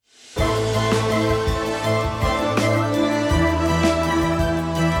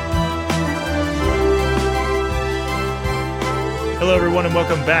everyone, and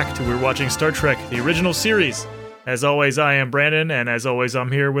welcome back to We're Watching Star Trek, the original series. As always, I am Brandon, and as always,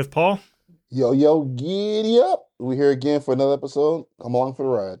 I'm here with Paul. Yo, giddy up. We're here again for another episode. Come along for the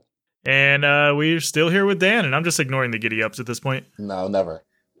ride. And we're still here with Dan, and I'm just ignoring the giddy-ups at this point. No, never.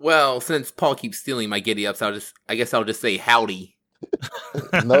 Well, since Paul keeps stealing my giddy-ups, I guess I'll just say howdy.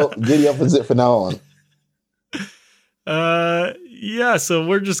 No, giddy up is it for now on. Yeah, so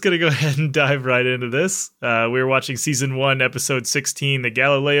we're just going to go ahead and dive right into this. We're watching Season 1, Episode 16, the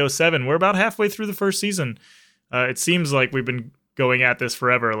Galileo 7. We're about halfway through the first season. It seems like we've been going at this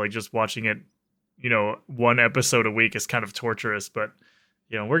forever, like just watching it, one episode a week is kind of torturous, but,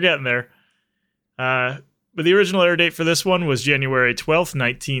 we're getting there. But the original air date for this one was January 12th,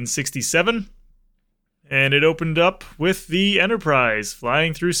 1967. And it opened up with the Enterprise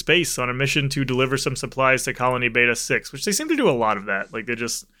flying through space on a mission to deliver some supplies to Colony Beta 6, which they seem to do a lot of that. Like they're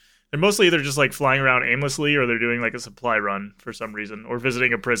mostly either just like flying around aimlessly or they're doing like a supply run for some reason or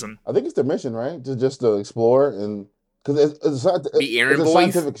visiting a prison. I think it's their mission, right? Just to explore and because it's a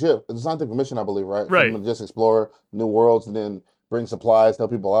scientific ship. It's a scientific mission, I believe, right? Right. To just explore new worlds and then bring supplies,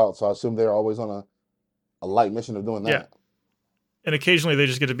 help people out. So I assume they're always on a light mission of doing that. Yeah. And occasionally they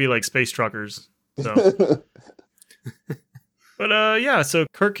just get to be like space truckers. So. But so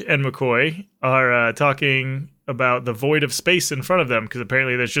Kirk and McCoy are talking about the void of space in front of them because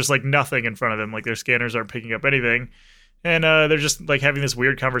apparently there's just like nothing in front of them. Like their scanners aren't picking up anything. And they're just like having this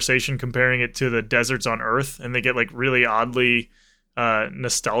weird conversation comparing it to the deserts on Earth. And they get like really oddly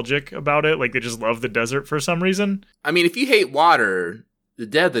nostalgic about it. Like they just love the desert for some reason. I mean, if you hate water, the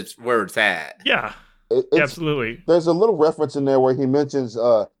desert's where it's at. Yeah. Absolutely. There's a little reference in there where he mentions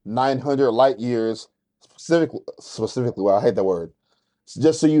 900 light years, specifically. Well, I hate that word.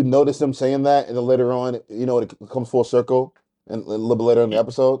 Just so you notice him saying that, and then later on, it comes full circle, and a little bit later in the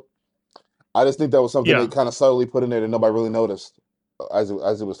episode. I just think that was something they kind of subtly put in there that nobody really noticed as it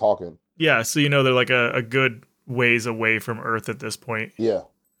was talking. Yeah, so they're like a good ways away from Earth at this point. Yeah.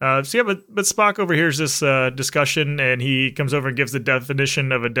 But Spock overhears this discussion, and he comes over and gives the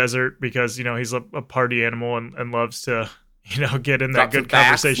definition of a desert because, he's a party animal and loves to, get in that good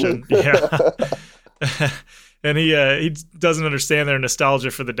conversation. Yeah. And he doesn't understand their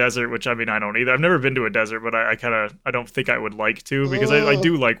nostalgia for the desert, which, I mean, I don't either. I've never been to a desert, but I don't think I would like to because I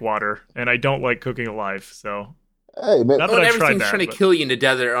do like water, and I don't like cooking alive, so. Hey, man. Not that everything's trying to kill you in the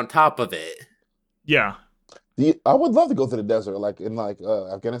desert on top of it. Yeah. I would love to go to the desert, like in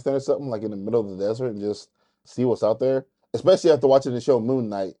Afghanistan or something, like in the middle of the desert and just see what's out there. Especially after watching the show Moon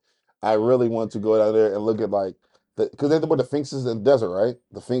Knight, I really want to go down there and look at because they're the Sphinxes in the desert, right?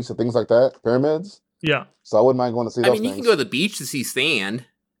 The Sphinx and things like that, pyramids. Yeah. So I wouldn't mind going to see those things. You can go to the beach to see sand.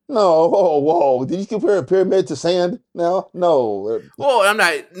 No, whoa. Did you compare a pyramid to sand now? No. Well,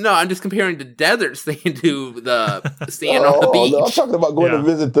 I'm just comparing the desert sand to the sand on the beach. No, I'm talking about going to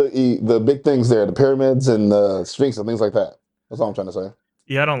visit the big things there, the pyramids and the Sphinx and things like that. That's all I'm trying to say.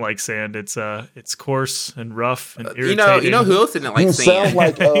 Yeah, I don't like sand. It's coarse and rough and irritating. You know who else didn't like sand? You sound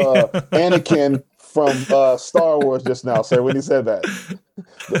like Anakin from Star Wars just now, sir, when he said that.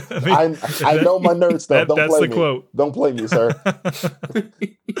 I know my nerd stuff. That's the quote. Don't play me, sir.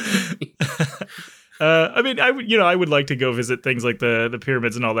 I would like to go visit things like the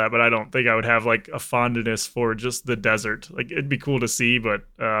pyramids and all that, but I don't think I would have like a fondness for just the desert. Like it'd be cool to see, but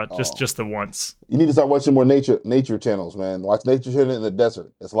just the once. You need to start watching more nature channels, man. Watch Nature Channel in the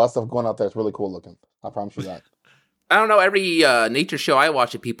desert. There's a lot of stuff going out there. It's really cool looking. I promise you that. I don't know. Every nature show I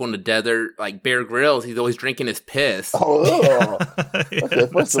watch of people in the desert, like Bear Grylls, he's always drinking his piss. Oh, okay,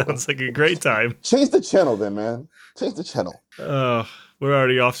 that sounds like a great time. Change the channel, then, man. Change the channel. Oh, we're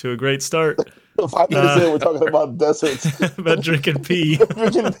already off to a great start. 5 minutes in, we're talking about deserts. About drinking pee.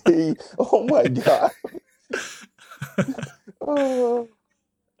 Drinking pee. Oh my god.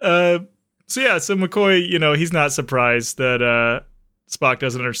 So McCoy, he's not surprised that Spock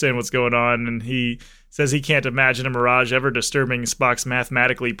doesn't understand what's going on, and he says he can't imagine a mirage ever disturbing Spock's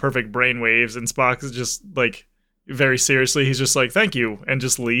mathematically perfect brainwaves, and Spock is just like very seriously, he's just like, "Thank you," and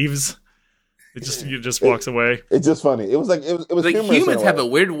just leaves. It just walks away. It's just funny. It was like humans have a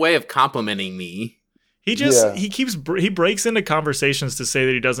weird way of complimenting me. He breaks into conversations to say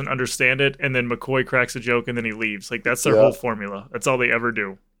that he doesn't understand it, and then McCoy cracks a joke, and then he leaves. Like that's their whole formula. That's all they ever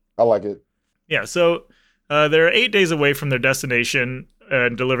do. I like it. Yeah. So they're 8 days away from their destination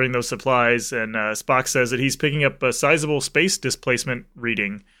and delivering those supplies, and Spock says that he's picking up a sizable space displacement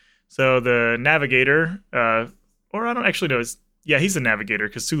reading. So the navigator, or I don't actually know. He's the navigator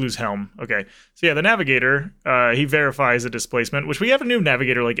because Sulu's helm. Okay. So yeah, the navigator, he verifies a displacement, which we have a new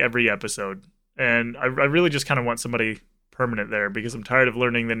navigator like every episode. And I really just kind of want somebody permanent there because I'm tired of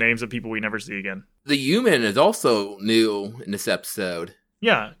learning the names of people we never see again. The human is also new in this episode.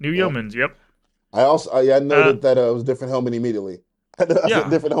 Yeah, new yeomans. Yep. I noted that it was a different helmet immediately. Yeah,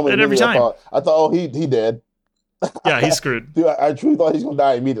 different helmet and every time. I thought, oh, he dead. Yeah, he's screwed. Dude, I truly thought he's gonna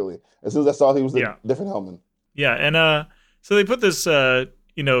die immediately as soon as I saw he was a different helmet. Yeah, and so they put this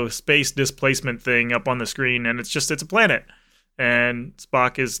space displacement thing up on the screen, and it's a planet, and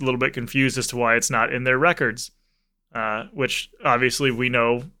Spock is a little bit confused as to why it's not in their records. Which obviously we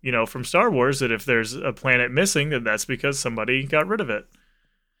know, from Star Wars that if there's a planet missing, that's because somebody got rid of it.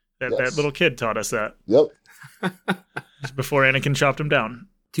 That little kid taught us that. Yep. Just before Anakin chopped him down.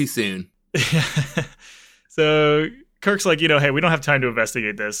 Too soon. So Kirk's like, hey, we don't have time to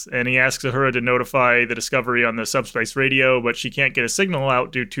investigate this. And he asks Uhura to notify the Discovery on the subspace radio, but she can't get a signal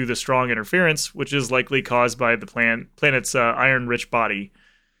out due to the strong interference, which is likely caused by the planet's iron-rich body.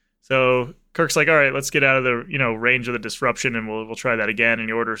 So Kirk's like, all right, let's get out of the range of the disruption, and we'll try that again. And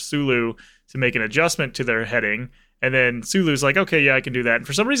he orders Sulu to make an adjustment to their heading. And then Sulu's like, okay, yeah, I can do that. And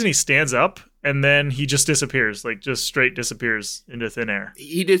for some reason, he stands up, and then he just disappears, just straight disappears into thin air.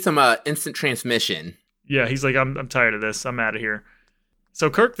 He did some instant transmission. Yeah, he's like, I'm tired of this. I'm out of here. So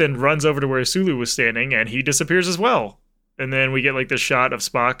Kirk then runs over to where Sulu was standing, and he disappears as well. And then we get this shot of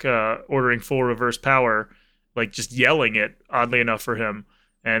Spock ordering full reverse power, just yelling it, oddly enough for him.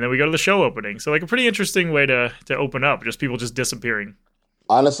 And then we go to the show opening. So a pretty interesting way to open up, just people just disappearing.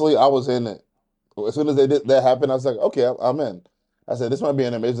 Honestly, I was in it. As soon as that happened, I was like, okay, I'm in. I said, this might be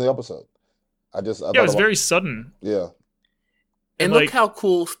an amazing episode. I thought it was very sudden. Yeah. And look how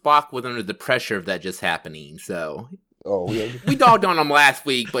cool Spock was under the pressure of that just happening. So, yeah. We dogged on him last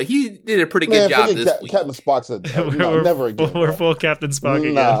week, but he did a pretty good job this week. Captain Spock said, never again. We're full Captain Spock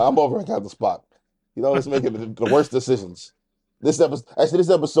again. Nah, I'm over at Captain Spock. He's making the worst decisions. This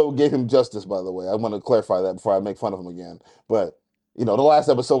episode gave him justice, by the way. I want to clarify that before I make fun of him again. But, the last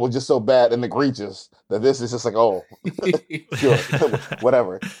episode was just so bad and egregious that this is just like, oh, sure,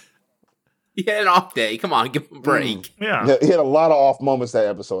 whatever. He had an off day. Come on, give him a break. Yeah. He had a lot of off moments that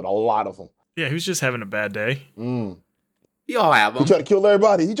episode. A lot of them. Yeah, he was just having a bad day. You all have them. He tried to kill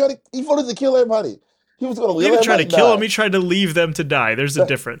everybody. He wanted to kill everybody. He was going to leave. He didn't try to kill him. He tried to leave them to die. There's a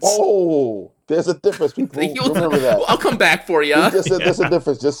difference. Oh, there's a difference. People remember that. I'll come back for you. There's a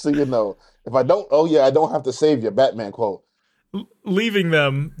difference, just so you know. If I don't, I don't have to save you. Batman quote. Leaving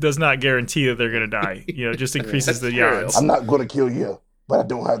them does not guarantee that they're going to die. Just increases the odds. I'm not going to kill you, but I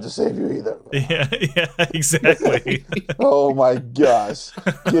don't have to save you either. Yeah, exactly. Oh my gosh.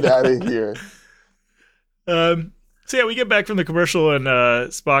 Get out of here. So yeah, we get back from the commercial, and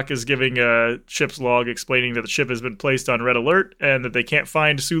Spock is giving a ship's log explaining that the ship has been placed on red alert and that they can't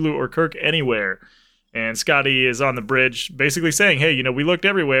find Sulu or Kirk anywhere. And Scotty is on the bridge basically saying, hey, we looked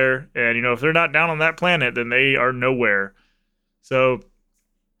everywhere, and, if they're not down on that planet, then they are nowhere. So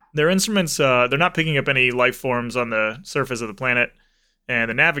their instruments, they're not picking up any life forms on the surface of the planet.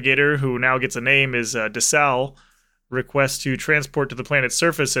 And the navigator, who now gets a name, is DeSalle, requests to transport to the planet's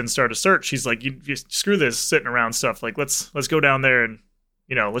surface and start a search. He's like, you screw this sitting around stuff. Let's go down there and,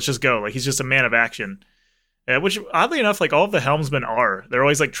 let's just go. He's just a man of action. Which, oddly enough, all of the helmsmen are. They're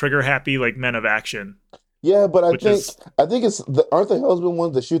always, trigger-happy, men of action. Yeah, but I think it's aren't the helmsmen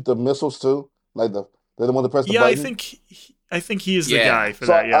ones that shoot the missiles, too? They're the one that press the button? I think he is the guy for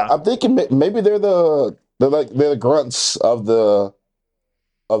that, I'm thinking maybe they're the grunts of the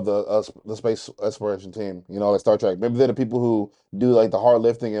space exploration team, like Star Trek. Maybe they're the people who do the hard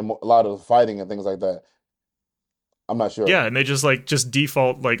lifting and a lot of the fighting and things like that. I'm not sure. Yeah, and they just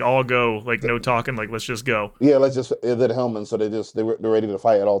default all go, no talking, let's just go. Yeah, they're the helmets, so they're ready to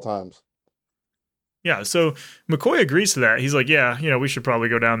fight at all times. Yeah, so McCoy agrees to that. He's like, yeah, we should probably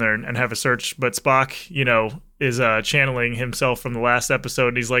go down there and have a search. But Spock, is channeling himself from the last episode.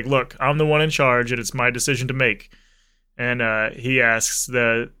 And he's like, look, I'm the one in charge, and it's my decision to make. And he asks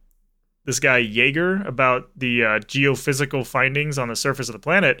this guy Yeager about the geophysical findings on the surface of the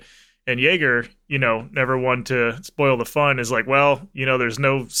planet. And Yeager, never one to spoil the fun, is like, well, there's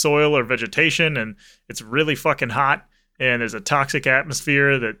no soil or vegetation, and it's really fucking hot, and there's a toxic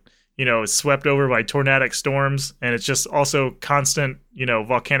atmosphere that, is swept over by tornadic storms, and it's just also constant,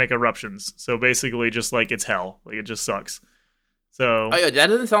 volcanic eruptions. So basically just it's hell. It just sucks. So that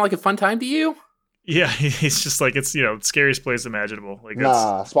doesn't sound like a fun time to you? Yeah, he's just it's, scariest place imaginable.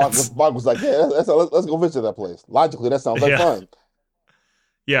 Nah, Spock was like, yeah, let's go visit that place. Logically, that sounds like fun.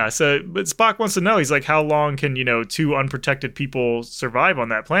 Yeah, but Spock wants to know, he's like, how long can, two unprotected people survive on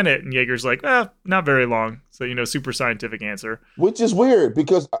that planet? And Yeager's like, not very long. So, super scientific answer. Which is weird,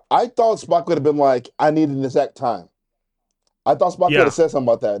 because I thought Spock would have been like, I need an exact time. I thought Spock would have said something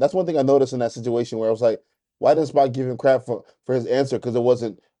about that. That's one thing I noticed in that situation where I was like, Why does Spock give him crap for his answer? Because it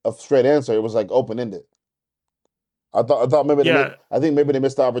wasn't a straight answer. It was like open ended. I thought maybe Yeah, I think maybe they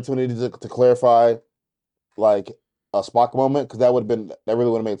missed the opportunity to clarify like a Spock moment because that really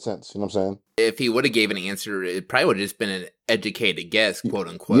would have made sense. You know what I'm saying? If he would have gave an answer, it probably would have just been an educated guess, quote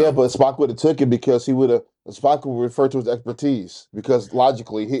unquote. Yeah, but Spock would have took it because Spock would refer to his expertise because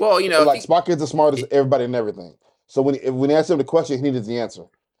logically Spock is the smartest everybody and everything. So when he asked him the question, he needed the answer.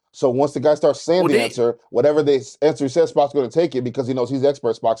 So once the guy starts saying the answer, whatever the answer he says, Spock's going to take it because he knows he's the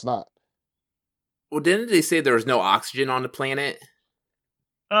expert. Spock's not. Well, didn't they say there was no oxygen on the planet?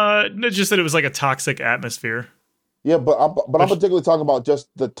 No, just that it was like a toxic atmosphere. Yeah, but I'm particularly talking about just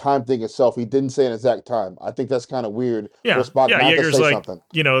the time thing itself. He didn't say an exact time. I think that's kind of weird. Yeah, for Spock not Yeager's to say like, something.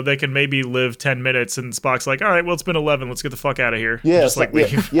 They can maybe live 10 minutes, and Spock's like, all right, well, it's been 11. Let's get the fuck out of here. Yeah, just like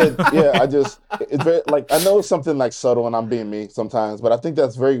leave. yeah. It's very like I know it's something like subtle, and I'm being me sometimes, but I think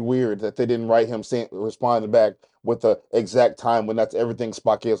that's very weird that they didn't write him responding back with the exact time when that's everything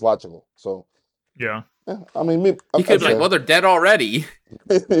Spock is logical. So yeah. I mean, he could be like, well, they're dead already.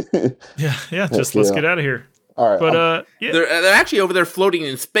 yeah. Just let's get out of here. All right, but they're actually over there floating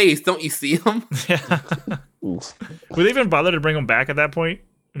in space. Don't you see them? Yeah. Would they even bother to bring them back at that point?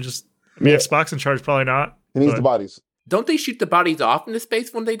 And just, if Spock's in charge, probably not. He needs the bodies. Don't they shoot the bodies off into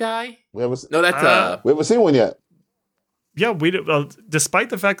space when they die? We haven't seen one yet. Yeah, despite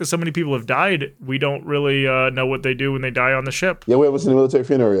the fact that so many people have died, we don't really know what they do when they die on the ship. Yeah, we haven't seen the military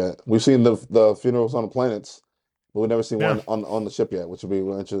funeral yet. We've seen the funerals on the planets, but we've never seen one on the ship yet, which will be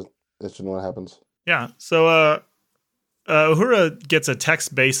really interesting when it happens. Yeah, so Uhura gets a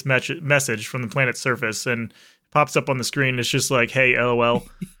text-based message from the planet's surface and pops up on the screen. It's just like, hey, LOL.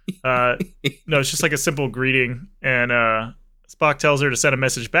 No, it's just like a simple greeting, and Spock tells her to send a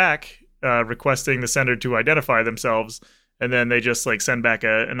message back requesting the sender to identify themselves, and then they just like send back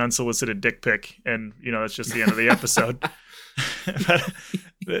an unsolicited dick pic, and that's just the end of the episode.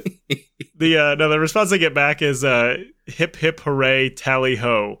 The response they get back is hip hip hooray tally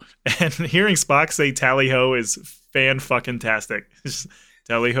ho, and hearing Spock say tally ho is fan-fucking-tastic.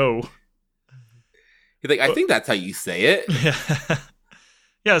 Tally ho. He's like, I think that's how you say it.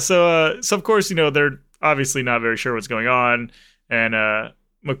 Yeah. So of course they're obviously not very sure what's going on, and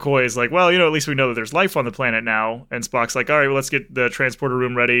McCoy is like, well, at least we know that there's life on the planet now. And Spock's like, all right, well, let's get the transporter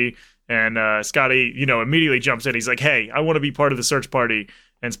room ready. And Scotty, immediately jumps in. He's like, hey, I want to be part of the search party.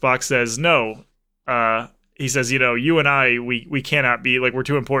 And Spock says, no. He says, you and I, we cannot be, like, we're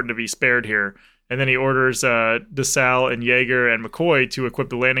too important to be spared here. And then he orders DeSalle and Yeager and McCoy to equip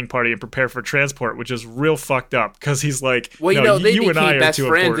the landing party and prepare for transport, which is real fucked up because he's like, well, they you became and I best are too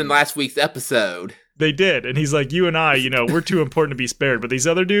friends important. in last week's episode. They did, and he's like, you and I, we're too important to be spared, but these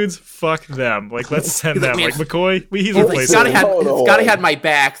other dudes, fuck them. Like, let's send them. Like, McCoy, he's replaceable. Scotty had my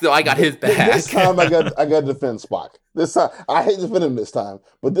back, so I got his back. This time I got to defend Spock. This time, I hate defending him this time,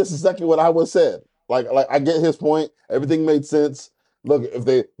 but this is exactly what I would have said. Like I get his point. Everything made sense. Look,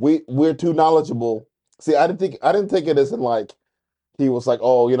 if we're too knowledgeable. See, I didn't take it as in like he was like,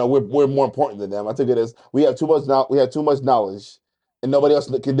 oh, we're more important than them. I took it as we have too much knowledge, and nobody else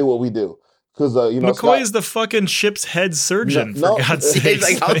can do what we do. Because McCoy is the fucking ship's head surgeon, for God's sake. He's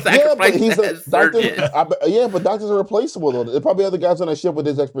like, I'll sacrifice he's the head surgeon. But doctors are replaceable though. There are probably other guys on that ship with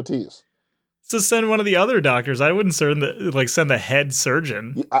his expertise. So send one of the other doctors. I wouldn't send the head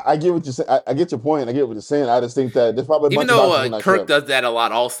surgeon. I get what you're saying. I get your point. I get what you're saying. I just think that there's probably even though Kirk does that a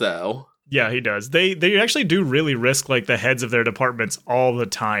lot also. Yeah, he does. They actually do really risk like the heads of their departments all the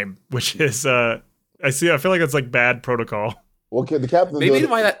time, which is I feel like that's like bad protocol. Well, the captain. Maybe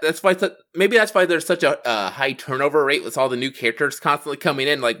that's why there's such a high turnover rate with all the new characters constantly coming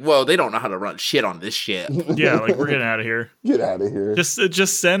in. Like, whoa, they don't know how to run shit on this ship. Yeah, like we're getting out of here. Get out of here.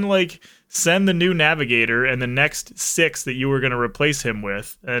 Just send the new navigator and the next 6 that you were going to replace him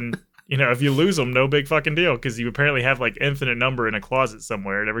with, and if you lose them, no big fucking deal because you apparently have like infinite number in a closet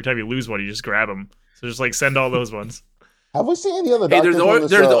somewhere, and every time you lose one, you just grab them. So just like send all those ones. Have we seen any other doctors?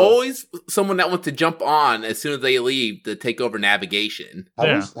 There's always someone that wants to jump on as soon as they leave to take over navigation.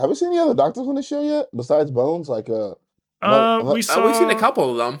 Have we seen any other doctors on the show yet besides Bones? Like we've seen a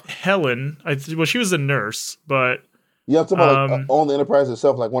couple of them. Helen, she was a nurse, but yeah, I'm talking about on the Enterprise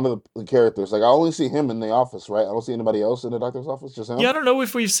itself, like one of the characters. Like I only see him in the office, right? I don't see anybody else in the doctor's office. Just him. Yeah, I don't know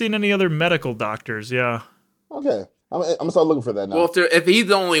if we've seen any other medical doctors. Yeah. Okay. I'm gonna start looking for that now. Well, if he's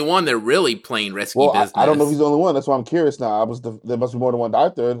the only one, they're really playing risky business. I don't know if he's the only one. That's why I'm curious now. There must be more than one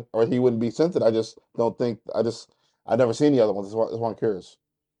doctor, or he wouldn't be sent it. I just don't think. I've never seen the other ones. That's why I'm curious.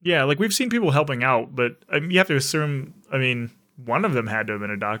 Yeah, like we've seen people helping out, but you have to assume. I mean, one of them had to have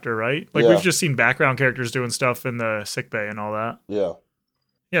been a doctor, right? Like we've just seen background characters doing stuff in the sickbay and all that. Yeah.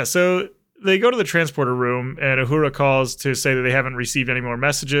 Yeah. So they go to the transporter room, and Uhura calls to say that they haven't received any more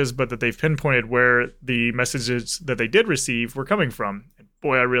messages, but that they've pinpointed where the messages that they did receive were coming from.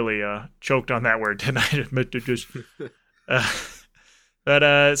 Boy, I really choked on that word, didn't I? Admit to just. But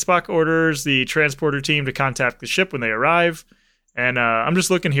Spock orders the transporter team to contact the ship when they arrive, and I'm just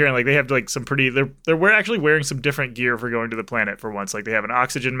looking here, and like they have like some pretty. They're actually wearing some different gear for going to the planet for once. Like they have an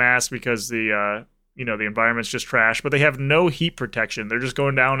oxygen mask because the the environment's just trash, but they have no heat protection. They're just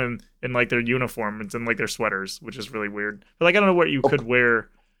going down in like their uniforms and like their sweaters, which is really weird. But like I don't know what you could wear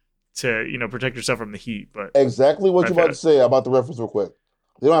to protect yourself from the heat. But exactly what you're about to say about the reference, real quick.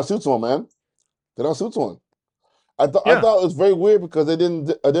 They don't have suits on, man. They don't have suits on. I thought it was very weird because they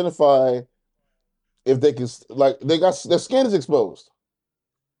didn't identify if they can, like, their skin is exposed.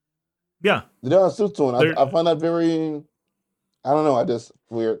 Yeah, they don't have suits on. I find that very, I don't know. I just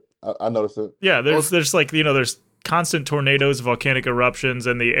weird. I noticed it. Yeah, there's like there's constant tornadoes, volcanic eruptions,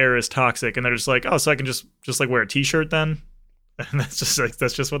 and the air is toxic, and they're just like, oh, so I can just like wear a t-shirt then, and that's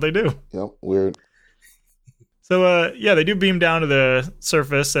just what they do. Yep, weird. So, they do beam down to the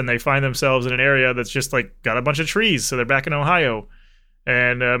surface, and they find themselves in an area that's just, like, got a bunch of trees, so they're back in Ohio.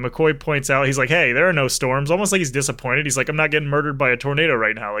 And McCoy points out, he's like, hey, there are no storms, almost like he's disappointed. He's like, I'm not getting murdered by a tornado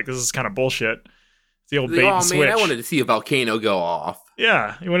right now. Like, this is kind of bullshit. It's the old bait and switch. I wanted to see a volcano go off.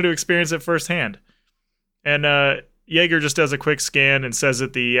 Yeah, he wanted to experience it firsthand. And Yeager just does a quick scan and says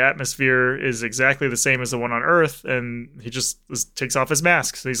that the atmosphere is exactly the same as the one on Earth, and he just takes off his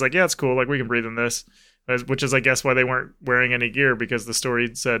mask. So he's like, yeah, it's cool, like, we can breathe in this. Which is, I guess, why they weren't wearing any gear, because the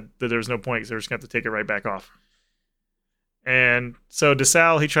story said that there was no point, because they were just going to have to take it right back off. And so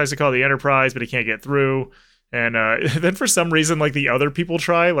DeSalle, he tries to call the Enterprise, but he can't get through. And then for some reason, like, the other people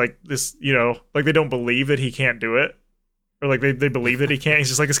try, like, this, like, they don't believe that he can't do it. Or, like, they believe that he can't. He's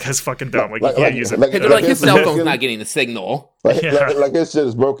just like, this guy's fucking dumb. Like, he can't use it. They're like, his cell phone's not getting the signal. Like his shit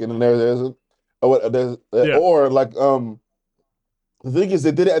is broken, and there isn't. Or, like, the thing is,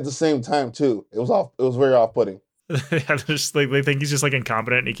 they did it at the same time too. It was very off-putting. Just like they think he's just like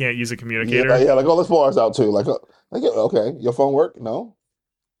incompetent and he can't use a communicator. Yeah, like, oh, let's pull ours out too. Like, okay, your phone work? No.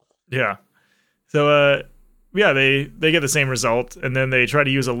 Yeah. So, they get the same result, and then they try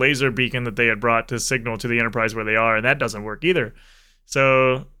to use a laser beacon that they had brought to signal to the Enterprise where they are, and that doesn't work either.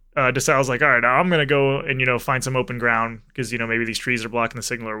 So DeSalle's like, all right, now I'm gonna go and find some open ground because maybe these trees are blocking the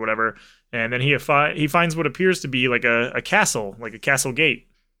signal or whatever. And then he finds what appears to be like a castle, like a castle gate.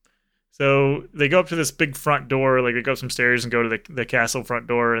 So they go up to this big front door, like they go up some stairs and go to the castle front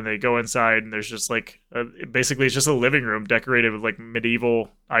door, and they go inside, and there's just like basically it's just a living room decorated with like medieval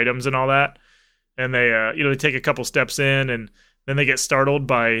items and all that. And they they take a couple steps in, and then they get startled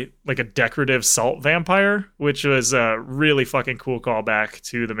by like a decorative salt vampire, which was a really fucking cool callback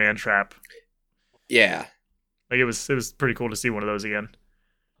to the Man Trap. Yeah, like it was pretty cool to see one of those again.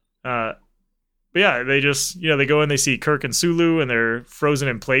 But yeah, they just they go in, they see Kirk and Sulu, and they're frozen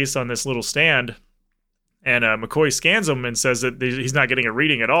in place on this little stand. And McCoy scans them and says that he's not getting a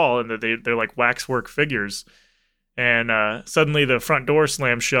reading at all, and that they're like waxwork figures. And suddenly the front door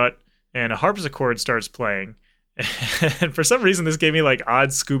slams shut, and a harpsichord starts playing. And for some reason, this gave me like odd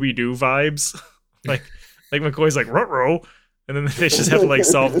Scooby-Doo vibes. like McCoy's like, ruh-roh. And then they just have to like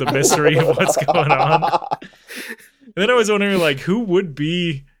solve the mystery of what's going on. And then I was wondering, like, who would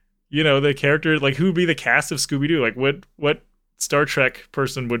be, the character, like, who would be the cast of Scooby-Doo? Like, what Star Trek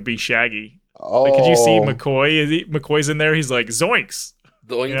person would be Shaggy? Oh. Like, could you see McCoy? McCoy's in there. He's like, zoinks.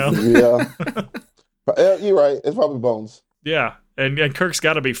 Yeah. You're right. It's probably Bones. Yeah. And Kirk's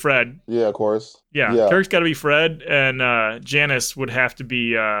got to be Fred. Yeah, of course. Yeah. Kirk's got to be Fred, and Janice would have to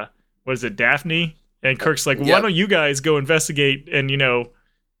be, what is it, Daphne? And Kirk's like, why don't you guys go investigate, and,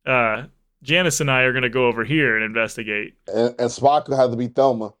 Janice and I are going to go over here and investigate. And Spock would have to be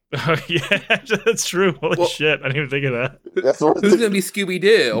Thelma. Oh, yeah, that's true. Holy shit, I didn't even think of that. Who's going to be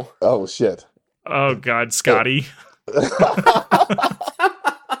Scooby-Doo? Oh, shit. Oh, God, Scotty.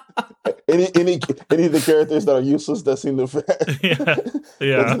 Any of the characters that are useless that seem to that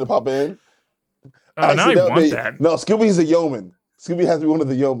seem to pop in? Oh, now I want that. No, Scooby's a yeoman. Scooby has to be one of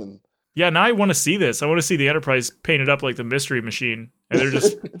the yeomen. Yeah, now I want to see this. I want to see the Enterprise painted up like the Mystery Machine, and they're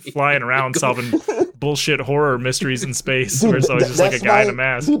just flying around solving bullshit horror mysteries in space, where it's always just like a guy in a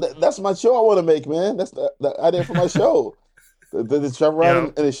mask. Dude, that's my show I want to make, man. That's the idea for my show. They travel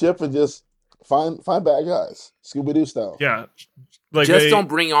around in a ship and just find bad guys, Scooby-Doo style. Yeah. Like don't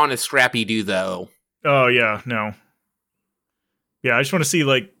bring on a Scrappy-Doo, though. Oh, yeah, no. Yeah, I just want to see,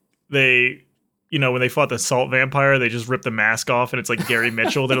 like, they... when they fought the salt vampire, they just ripped the mask off, and it's like Gary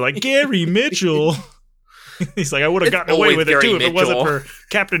Mitchell. They're like, Gary Mitchell. He's like, I would have gotten away with it too if it wasn't for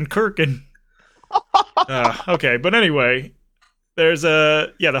Captain Kirk. And okay, but anyway, there's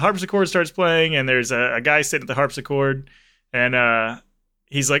the harpsichord starts playing, and there's a guy sitting at the harpsichord, and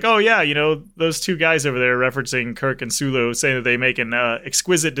he's like, oh yeah, those two guys over there, referencing Kirk and Sulu, saying that they make an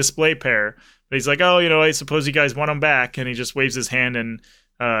exquisite display pair. But he's like, oh, I suppose you guys want them back, and he just waves his hand, and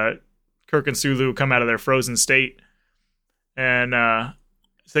Kirk and Sulu come out of their frozen state, and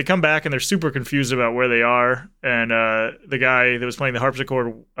so they come back, and they're super confused about where they are, and the guy that was playing the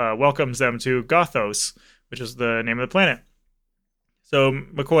harpsichord welcomes them to Gothos, which is the name of the planet. So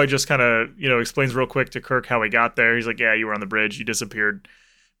McCoy just kind of, explains real quick to Kirk how he got there. He's like, yeah, you were on the bridge, you disappeared,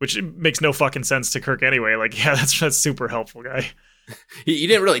 which makes no fucking sense to Kirk anyway. Like, yeah, that's super helpful, guy. You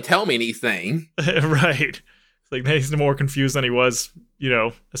didn't really tell me anything. Right. It's like, he's more confused than he was,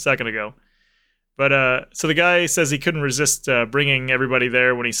 a second ago. But so the guy says he couldn't resist bringing everybody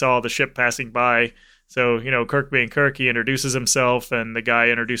there when he saw the ship passing by. So, Kirk being Kirk, he introduces himself, and the guy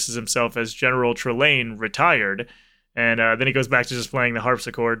introduces himself as General Trelane, retired. And then he goes back to just playing the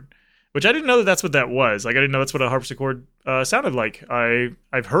harpsichord, which I didn't know that's what that was. Like, I didn't know that's what a harpsichord sounded like.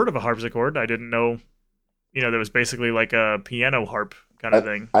 I've heard of a harpsichord. I didn't know, there was basically like a piano harp kind of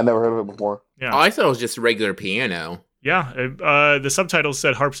thing. I never heard of it before. Yeah. Oh, I thought it was just regular piano. Yeah, the subtitles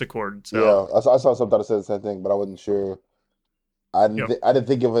said harpsichord. So. Yeah, I saw something that said the same thing, but I wasn't sure. I didn't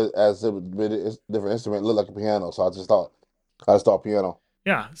think of it as it would be a different instrument. It looked like a piano, so I just thought piano.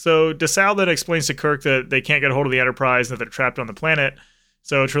 Yeah, so DeSalle then explains to Kirk that they can't get a hold of the Enterprise and that they're trapped on the planet.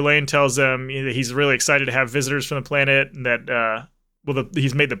 So Trelane tells them he's really excited to have visitors from the planet, and that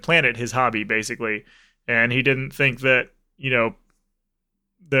he's made the planet his hobby, basically. And he didn't think that,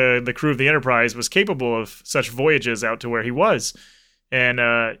 the crew of the Enterprise was capable of such voyages out to where he was. And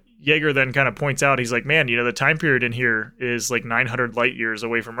Yeager then kind of points out, he's like, man, the time period in here is like 900 light years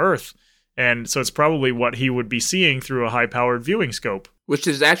away from Earth. And so it's probably what he would be seeing through a high-powered viewing scope. Which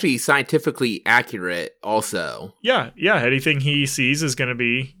is actually scientifically accurate also. Yeah, anything he sees is going to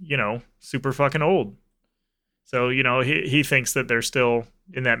be, super fucking old. So, he thinks that they're still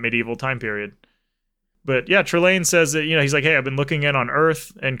in that medieval time period. But yeah, Trelane says that, he's like, hey, I've been looking in on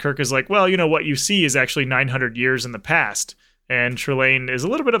Earth. And Kirk is like, well, what you see is actually 900 years in the past. And Trelane is a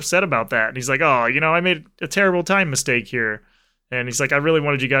little bit upset about that. And he's like, oh, I made a terrible time mistake here. And he's like, I really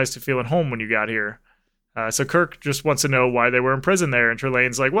wanted you guys to feel at home when you got here. So Kirk just wants to know why they were in prison there. And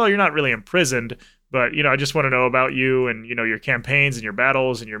Trelane's like, well, you're not really imprisoned, but, I just want to know about you and, your campaigns and your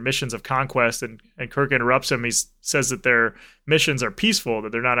battles and your missions of conquest. And Kirk interrupts him. He says that their missions are peaceful,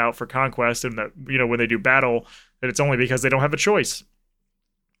 that they're not out for conquest, and that, when they do battle, that it's only because they don't have a choice.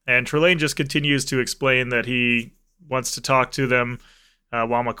 And Trelane just continues to explain that he wants to talk to them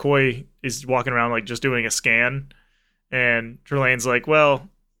while McCoy is walking around, like, just doing a scan. And Trelane's like, well,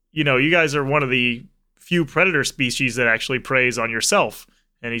 you guys are one of the few predator species that actually preys on yourself.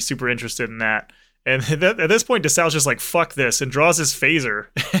 And he's super interested in that. And at this point, DeSalle's just like, fuck this, and draws his phaser.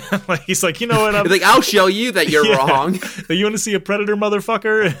 Like, he's like, you know what? He's like, I'll show you that you're wrong. You want to see a predator,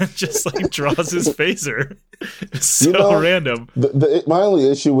 motherfucker? And just like draws his phaser. It's so random. My only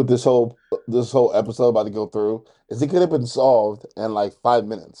issue with this whole episode about to go through is it could have been solved in like 5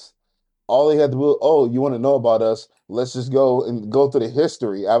 minutes. All they had to do, you want to know about us? Let's just go through the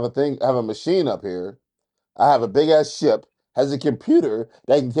history. I have a machine up here. I have a big ass ship. Has a computer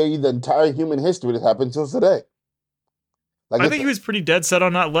that can tell you the entire human history that happened till today. Like, I think he was pretty dead set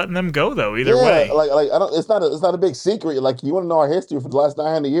on not letting them go, though. Either way, it's not a big secret. Like, you want to know our history for the last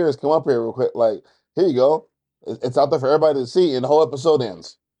 900 years? Come up here real quick. Like, here you go. It's out there for everybody to see, and the whole episode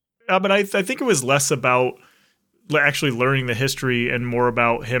ends. But I think it was less about actually learning the history and more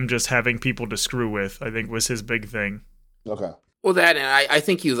about him just having people to screw with. I think was his big thing. Okay. Well, that, and I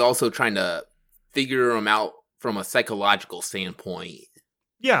think he was also trying to figure them out from a psychological standpoint.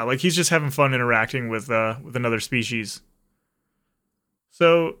 Yeah, like he's just having fun interacting with another species.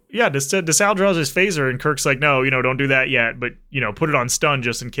 So, yeah, DeSalle draws his phaser, and Kirk's like, no, don't do that yet, but, put it on stun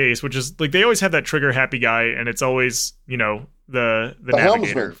just in case, which is, like, they always have that trigger-happy guy, and it's always, the navigator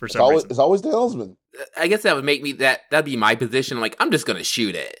helmsman. For some reason. It's always the helmsman. I guess that would make me, that'd be my position, like, I'm just gonna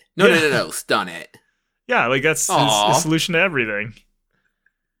shoot it. No, stun it. Yeah, like, that's his solution to everything.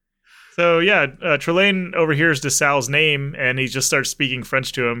 So, yeah, Trelane overhears DeSalle's name, and he just starts speaking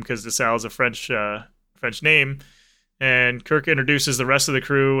French to him, because DeSalle's a French name. And Kirk introduces the rest of the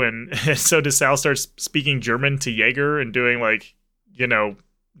crew, and so DeSalle starts speaking German to Yeager and doing, like,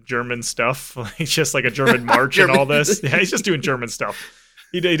 German stuff. He's just like a German march and all this. Yeah, he's just doing German stuff.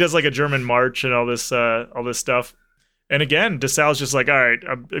 He does like a German march and all this stuff. And again, DeSalle's just like, all right,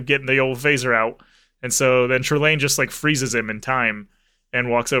 I'm getting the old phaser out. And so then Trelane just like freezes him in time and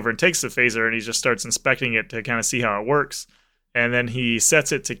walks over and takes the phaser, and he just starts inspecting it to kind of see how it works. And then he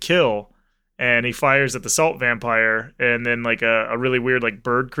sets it to kill. and he fires at the salt vampire and then like a really weird like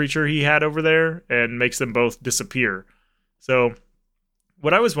bird creature he had over there and makes them both disappear. So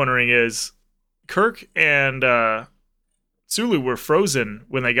what I was wondering is Kirk and Sulu were frozen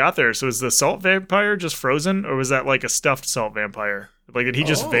when they got there. So is the salt vampire just frozen, or was that like a stuffed salt vampire? Like did he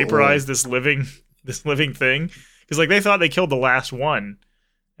just vaporize this living thing? Because like they thought they killed the last one,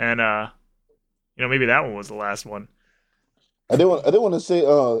 and maybe that one was the last one. I didn't want to say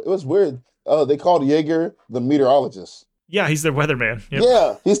it was weird. They called Jaeger the meteorologist. Yeah, he's their weatherman. Yep.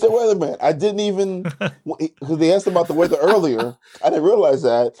 Yeah, he's the weatherman. I didn't even because they asked about the weather earlier. I didn't realize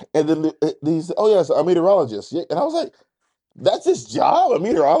that, and then he said, "Oh yes, a meteorologist." Yeah, and I was like, "That's his job, a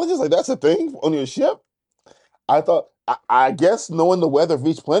meteorologist? Like that's a thing on your ship?" I thought, I guess knowing the weather of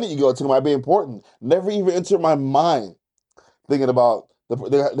each planet you go to might be important. Never even entered my mind thinking about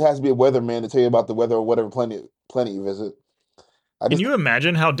there has to be a weatherman to tell you about the weather of whatever planet you visit. Can you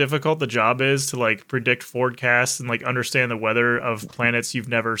imagine how difficult the job is to like predict forecasts and like understand the weather of planets you've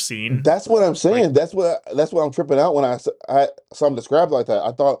never seen? That's what I'm saying. That's what I'm tripping out when I saw him described like that.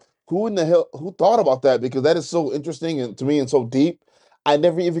 I thought, who in the hell who thought about that? Because that is so interesting and to me and so deep. I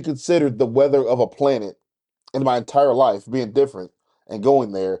never even considered the weather of a planet in my entire life being different and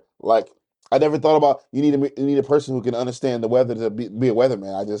going there. Like I never thought about you need a person who can understand the weather to be a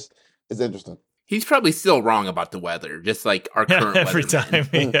weatherman. It's interesting. He's probably still wrong about the weather, just like our current every weatherman.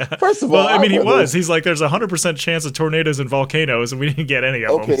 time. Yeah. First of all, I mean, he was. He's like, there's 100% chance of tornadoes and volcanoes, and we didn't get any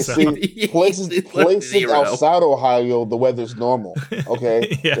of them. Okay, So. see, places outside Ohio, the weather's normal.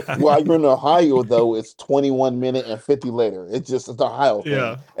 Okay, Yeah. while you're in Ohio, though, it's 21 minute and 50 later. It's the Ohio thing.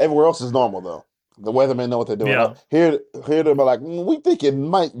 Yeah. Everywhere else is normal, though. The weathermen know what they're doing. Yeah. Here they're like, we think it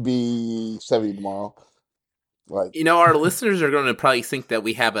might be 70 tomorrow. Like, Our listeners are going to probably think that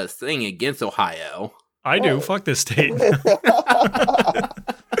we have a thing against Ohio. I do. Fuck this state.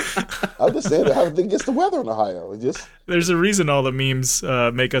 I'm just saying, I haven't against the weather in Ohio. There's a reason all the memes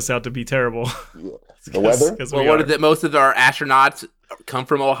make us out to be terrible. Yeah. The weather? Well, what is it? Most of our astronauts come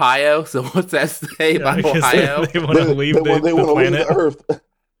from Ohio. So what's that say about Ohio? They want to leave the planet. Leave the Earth.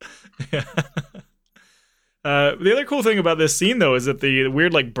 Yeah. The other cool thing about this scene, though, is that the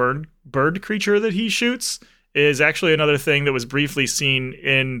weird like bird creature that he shoots is actually another thing that was briefly seen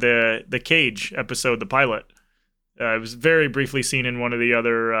in the Cage episode, the pilot. It was very briefly seen in one of the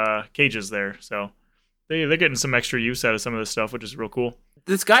other cages there. So they're getting some extra use out of some of this stuff, which is real cool.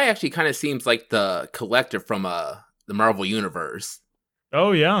 This guy actually kind of seems like the Collector from the Marvel Universe.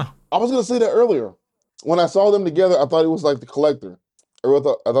 Oh, yeah. I was going to say that earlier. When I saw them together, I thought it was like the Collector. I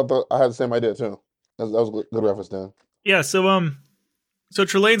thought I had the same idea, too. That was a good reference, Dan. Yeah, so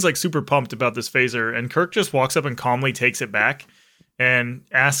Trelane's like super pumped about this phaser, and Kirk just walks up and calmly takes it back and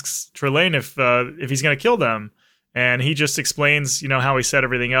asks Trelane if he's going to kill them. And he just explains, how he set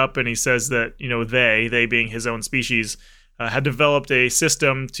everything up, and he says that, they being his own species, had developed a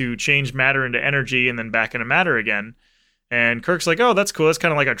system to change matter into energy and then back into matter again. And Kirk's like, oh, that's cool. That's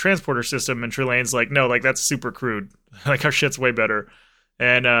kind of like our transporter system. And Trelane's like, no, like that's super crude. Like our shit's way better.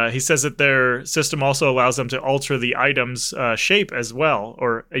 And he says that their system also allows them to alter the item's shape as well,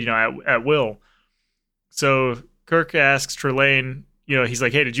 or, at will. So Kirk asks Trelane, he's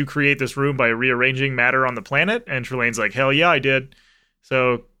like, hey, did you create this room by rearranging matter on the planet? And Trelane's like, hell yeah, I did.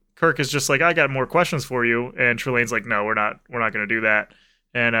 So Kirk is just like, I got more questions for you. And Trelane's like, no, we're not going to do that.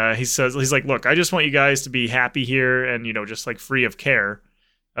 And he's like, look, I just want you guys to be happy here and, just like free of care.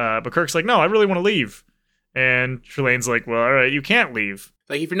 But Kirk's like, no, I really want to leave. And Trelane's like, well, all right, you can't leave.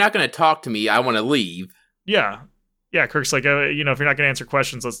 Like, if you're not going to talk to me, I want to leave. Yeah. Yeah, Kirk's like, if you're not going to answer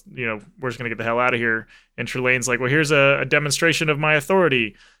questions, let's, we're just going to get the hell out of here. And Trelane's like, well, here's a demonstration of my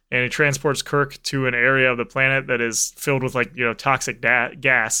authority. And he transports Kirk to an area of the planet that is filled with, like, toxic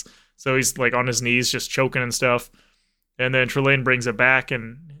gas. So he's, like, on his knees just choking and stuff. And then Trelane brings it back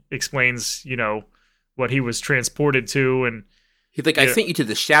and explains, what he was transported to. And he's like, I sent you to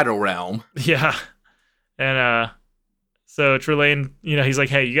the Shadow Realm. Yeah. And so Trelane, he's like,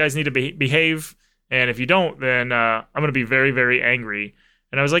 hey, you guys need to behave. And if you don't, then I'm going to be very, very angry.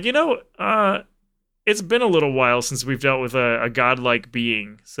 And I was like, it's been a little while since we've dealt with a godlike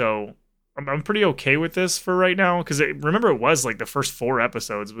being. So I'm pretty okay with this for right now. Because remember, it was like the first 4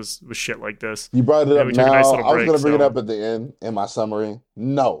 episodes was shit like this. You brought it up we now. took a nice little I was going to bring break, it up at the end in my summary.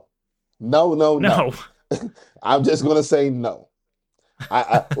 No. I'm just going to say no.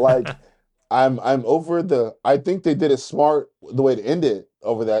 I like... I'm over I think they did it smart the way to end it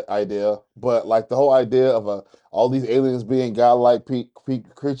over that idea, but like the whole idea of all these aliens being godlike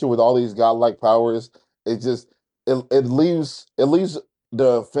creature with all these godlike powers, it leaves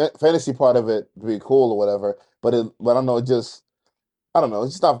the fantasy part of it to be cool or whatever, but I don't know,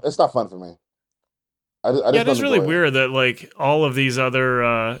 it's not fun for me. I Yeah, just it don't is really enjoy it. weird that like all of these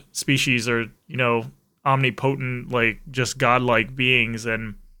other species are, omnipotent, like just godlike beings,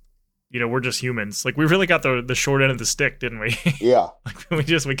 and we're just humans. Like we really got the short end of the stick, didn't we? Yeah, Like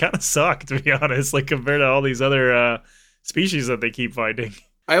we kind of suck, to be honest. Like compared to all these other species that they keep finding.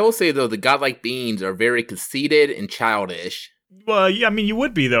 I will say though, the godlike beings are very conceited and childish. Well, yeah, I mean, you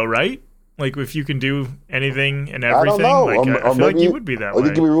would be though, right? Like if you can do anything and I don't everything, know, like I or feel like maybe you would be that or they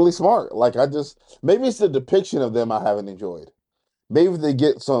way. can be really smart. Like maybe it's the depiction of them I haven't enjoyed. Maybe if they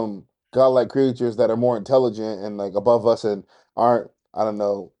get some godlike creatures that are more intelligent and like above us and aren't, I don't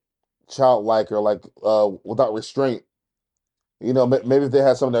know, childlike or like without restraint. Maybe if they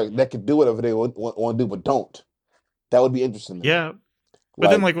had something that could do whatever they want to do but don't, that would be interesting to me. Yeah,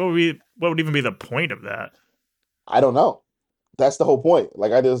 but then Like like what would even be the point of that? I don't know. That's the whole point.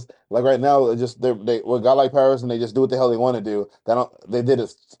 Like I just like right now, we're godlike powers and they just do what the hell they want to do. They did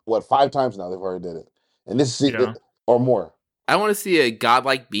it what 5 times now? They've already did it, and this is Yeah. or more. I want to see a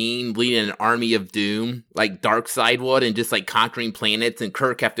godlike being leading an army of doom, like Darkseid would, and just like conquering planets. And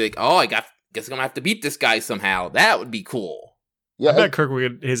Kirk have to guess I'm gonna have to beat this guy somehow. That would be cool. Yeah, I bet Kirk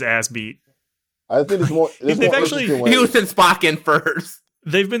would get his ass beat. I think it's more. It's They've more actually- interesting when- He was in Spock in first.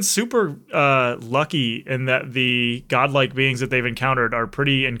 They've been super lucky in that the godlike beings that they've encountered are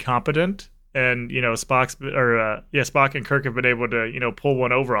pretty incompetent, and Spock and Kirk have been able to pull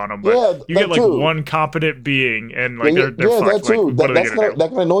one over on them. But Yeah, you get that like too. one competent being, and like they're yeah, fucked. that too. Like, what are they gonna do? That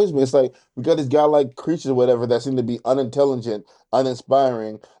kind of annoys me. It's like we got these godlike creatures or whatever that seem to be unintelligent,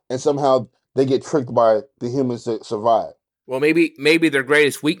 uninspiring, and somehow they get tricked by the humans to survive. Well, maybe their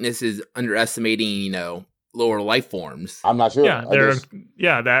greatest weakness is underestimating, lower life forms. I'm not sure.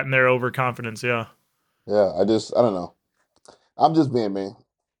 Yeah, that and their overconfidence. Yeah. I don't know. I'm just being me.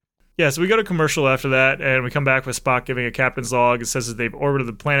 Yeah, so we go to commercial after that, and we come back with Spock giving a captain's log. It says that they've orbited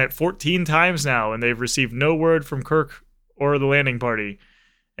the planet 14 times now, and they've received no word from Kirk or the landing party.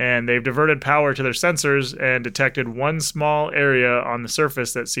 And they've diverted power to their sensors and detected one small area on the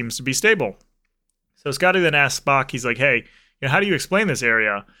surface that seems to be stable. So Scotty then asks Spock, he's like, hey, how do you explain this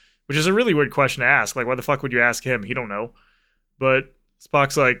area? Which is a really weird question to ask. Like, why the fuck would you ask him? He don't know. But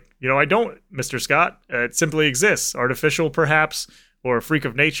Spock's like, I don't, Mr. Scott. It simply exists. Artificial, perhaps, or a freak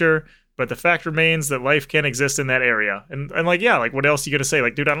of nature. But the fact remains that life can't exist in that area. And like, yeah, like, what else are you gonna say?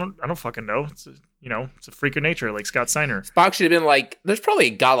 Like, dude, I don't fucking know. It's it's a freak of nature, like Scott Steiner. Spock should have been like, there's probably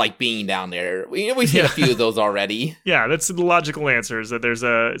a godlike being down there. We've seen a few of those already. Yeah, that's the logical answer, is that there's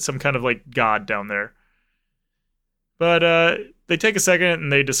some kind of like god down there. But they take a second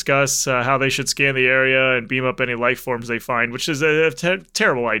and they discuss how they should scan the area and beam up any life forms they find, which is a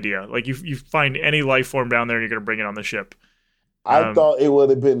terrible idea. Like, you find any life form down there and you're going to bring it on the ship. I thought it would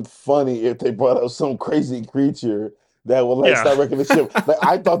have been funny if they brought up some crazy creature that would start wrecking the ship. Like,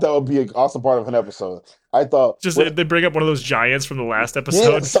 I thought that would be an awesome part of an episode. I thought they bring up one of those giants from the last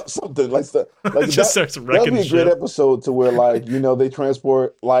episode. Yeah, something like it just starts that wrecking would the be a great ship. episode to where they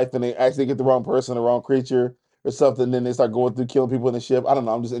transport life and they actually get the wrong person, the wrong creature or something. Then they start going through killing people in the ship. I don't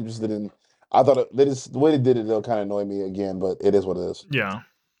know. I'm just interested in. I thought the way they did it, they'll kind of annoy me again, but it is what it is. Yeah.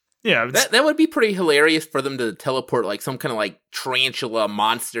 Yeah, that would be pretty hilarious for them to teleport like some kind of like tarantula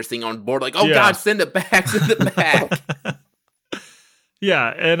monster thing on board. Like, God, send it back, send it back. Yeah,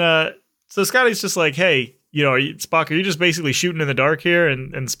 and so Scotty's just like, hey, Spock, are you just basically shooting in the dark here?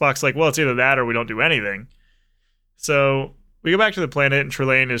 And Spock's like, well, it's either that or we don't do anything. So we go back to the planet, and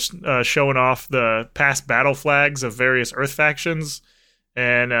Trelane is showing off the past battle flags of various Earth factions,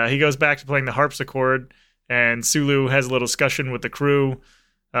 and he goes back to playing the harpsichord, and Sulu has a little discussion with the crew.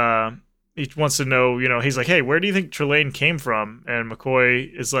 He wants to know, he's like, hey, where do you think Trelane came from? And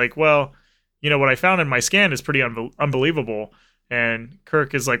McCoy is like, well, what I found in my scan is pretty unbelievable. And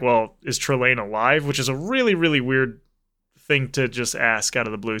Kirk is like, well, is Trelane alive? Which is a really, really weird thing to just ask out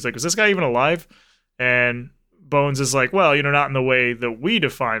of the blue. He's like, is this guy even alive? And Bones is like, well, not in the way that we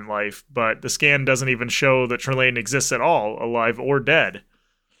define life, but the scan doesn't even show that Trelane exists at all, alive or dead.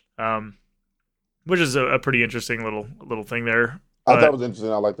 Which is a pretty interesting little thing there. I thought it was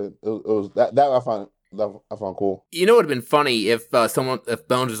interesting. I liked it. It was that I found cool. It would have been funny if if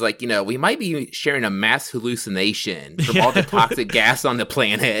Bones was like, we might be sharing a mass hallucination from all the toxic gas on the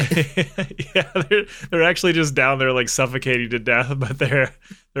planet. Yeah, they're actually just down there like suffocating to death, but they're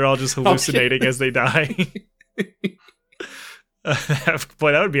all just hallucinating as they die.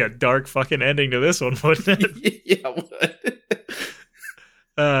 Boy, that would be a dark fucking ending to this one, wouldn't it? Yeah, it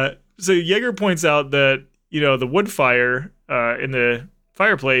would. So Yeager points out that the wood fire in the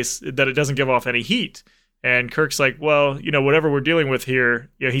fireplace, that it doesn't give off any heat. And Kirk's like, well, whatever we're dealing with here,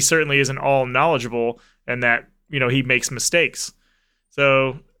 he certainly isn't all knowledgeable, and that he makes mistakes.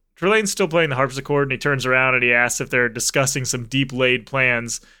 So Trelane's still playing the harpsichord, and he turns around and he asks if they're discussing some deep-laid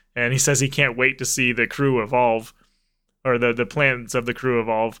plans, and he says he can't wait to see the crew evolve, or the plans of the crew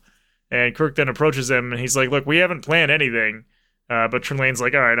evolve. And Kirk then approaches him, and he's like, look, we haven't planned anything. But Trelane's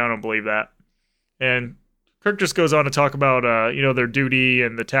like, all right, I don't believe that. And Kirk just goes on to talk about, their duty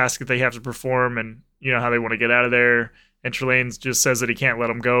and the task that they have to perform and, how they want to get out of there. And Trelane just says that he can't let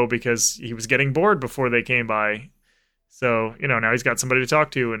them go because he was getting bored before they came by. So, now he's got somebody to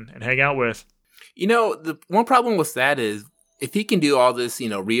talk to and hang out with. The one problem with that is, if he can do all this,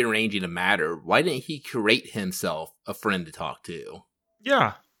 rearranging the matter, why didn't he create himself a friend to talk to?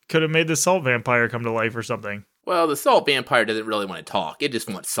 Yeah, could have made the salt vampire come to life or something. Well, the salt vampire doesn't really want to talk. It just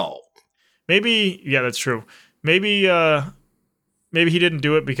wants salt. Maybe, yeah, that's true. Maybe he didn't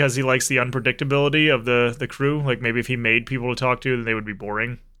do it because he likes the unpredictability of the crew. Like, maybe if he made people to talk to, then they would be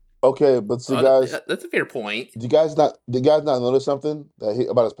boring. Okay, but see, guys, that's a fair point. Did you guys not notice something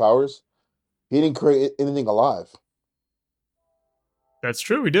about his powers? He didn't create anything alive. That's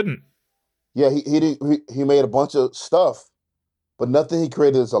true. He didn't. Yeah, he made a bunch of stuff, but nothing he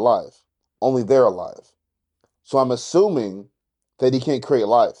created is alive. Only they're alive. So I'm assuming that he can't create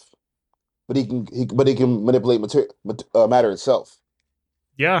life, but he can manipulate matter itself.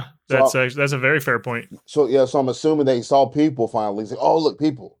 Yeah, that's a very fair point. So I'm assuming that he saw people finally. He's like, oh, look,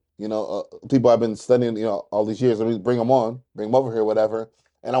 people. People I've been studying, all these years. Let me bring them over here, whatever.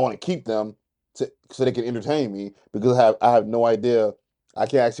 And I want to keep them so they can entertain me because I have no idea. I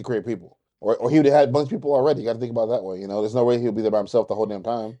can't actually create people, or he would have had a bunch of people already. You got to think about it that way. There's no way he'll be there by himself the whole damn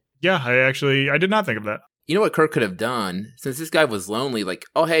time. Yeah, I did not think of that. You know what Kirk could have done? Since this guy was lonely, like,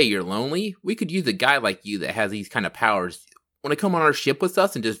 oh, hey, you're lonely? We could use a guy like you that has these kind of powers. Want to come on our ship with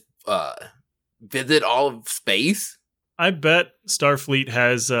us and just visit all of space? I bet Starfleet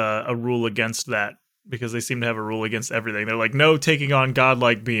has a rule against that because they seem to have a rule against everything. They're like, no taking on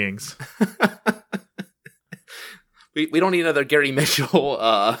godlike beings. we don't need another Gary Mitchell.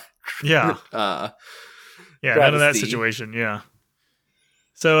 None of that situation, yeah.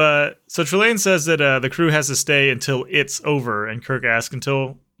 So Trelane says that the crew has to stay until it's over, and Kirk asks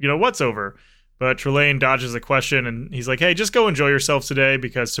until, what's over? But Trelane dodges the question, and he's like, hey, just go enjoy yourself today,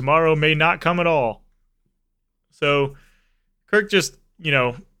 because tomorrow may not come at all. So Kirk just,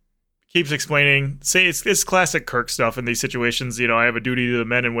 keeps explaining. Say it's classic Kirk stuff in these situations. I have a duty to the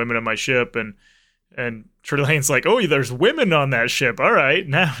men and women of my ship, and Trelane's like, oh, there's women on that ship. All right,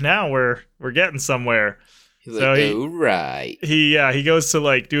 now we're getting somewhere. He's like, oh, right. He goes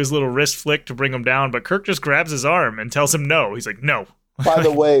to do his little wrist flick to bring him down, but Kirk just grabs his arm and tells him no. He's like, no. By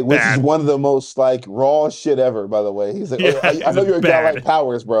the way, which is one of the most raw shit ever, by the way. He's like, I know you're a guy like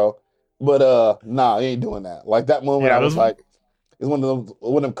powers, bro. But nah, he ain't doing that. Like that moment, I was like, it's one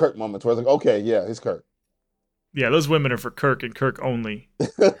of them Kirk moments where I was like, okay, yeah, he's Kirk. Yeah, those women are for Kirk and Kirk only.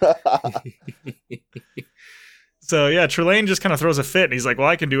 So yeah, Trelane just kind of throws a fit, and he's like, well,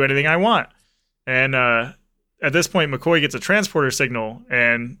 I can do anything I want. And at this point, McCoy gets a transporter signal,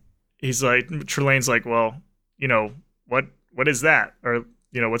 and he's like, Trelane's like, well, what is that? Or,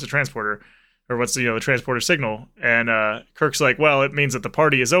 what's a transporter? Or what's, the transporter signal? And Kirk's like, well, it means that the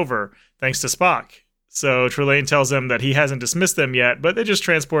party is over, thanks to Spock. So Trelane tells them that he hasn't dismissed them yet, but they just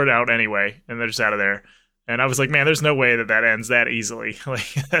transport out anyway, and they're just out of there. And I was like, man, there's no way that ends that easily.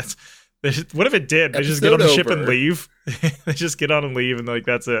 What if it did? They just get on the ship and leave. They just get on and leave, and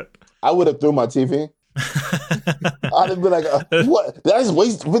that's it. I would have threw my TV. I'd have been like, what? Did I just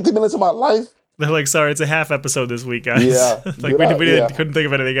waste 50 minutes of my life? They're like, sorry, it's a half episode this week, guys. Yeah. we couldn't think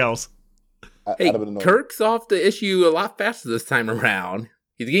of anything else. Hey, Kirk's off the issue a lot faster this time around.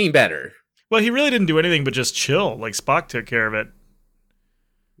 He's getting better. Well, he really didn't do anything but just chill. Spock took care of it.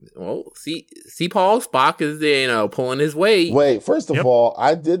 Well, see, Paul, Spock is, pulling his weight. Wait, first of all,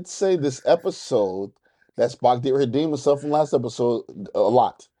 I did say this episode that Spock did redeem himself from last episode a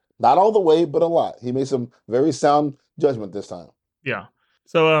lot. Not all the way, but a lot. He made some very sound judgment this time. Yeah.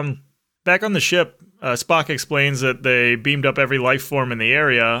 So, back on the ship, Spock explains that they beamed up every life form in the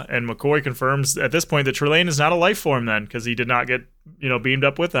area, and McCoy confirms at this point that Trelane is not a life form then, because he did not get, beamed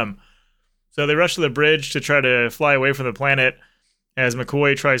up with them. So they rush to the bridge to try to fly away from the planet, as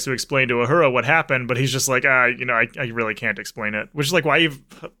McCoy tries to explain to Uhura what happened, but he's just like, I really can't explain it. Which is why it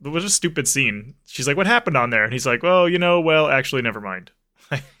was a stupid scene. She's like, what happened on there? And he's like, well, actually, never mind.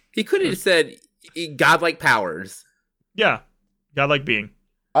 He could have said godlike powers. Yeah, godlike being.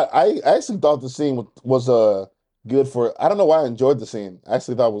 I actually thought the scene was good for. I don't know why I enjoyed the scene. I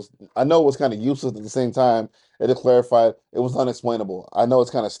actually thought I know it was kind of useless at the same time. It just clarified it was unexplainable. I know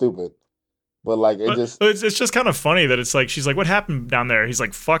it's kind of stupid, but it's just kind of funny that it's she's like, what happened down there? He's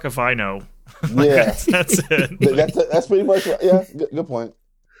like, fuck if I know. Yeah, that's it. That's pretty much. Yeah, good point.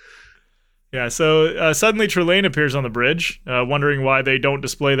 Yeah, so suddenly Trelane appears on the bridge, wondering why they don't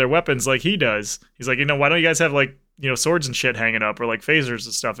display their weapons like he does. He's like, why don't you guys have, like, swords and shit hanging up, or, like, phasers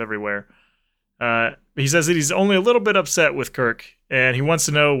and stuff everywhere? He says that he's only a little bit upset with Kirk, and he wants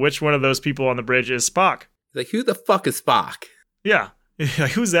to know which one of those people on the bridge is Spock. He's like, who the fuck is Spock? Yeah,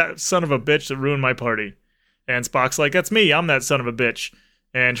 like, who's that son of a bitch that ruined my party? And Spock's like, that's me, I'm that son of a bitch.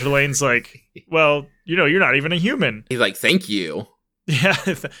 And Trelane's like, well, you're not even a human. He's like, thank you. Yeah,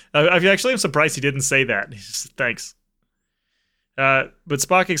 I actually am surprised he didn't say that. He's just, thanks. But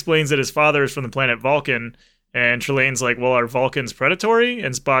Spock explains that his father is from the planet Vulcan, and Trelane's like, well, are Vulcans predatory?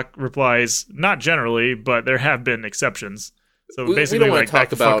 And Spock replies, not generally, but there have been exceptions. So basically, we don't like, talk back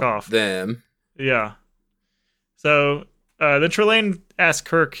the about fuck off. them. Yeah. So then Trelane asks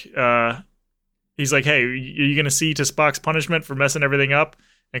Kirk, he's like, hey, are you going to see to Spock's punishment for messing everything up?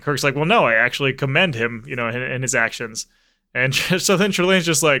 And Kirk's like, well, no, I actually commend him, in his actions. And so then Trelane's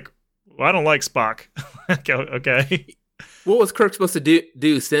just like, well, I don't like Spock. Okay. What was Kirk supposed to do?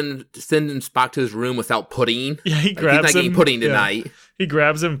 Send him Spock to his room without pudding? Yeah, he grabs him. He's not getting pudding tonight. Yeah. He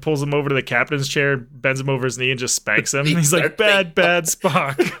grabs him, pulls him over to the captain's chair, bends him over his knee, and just spanks him. He's like, bad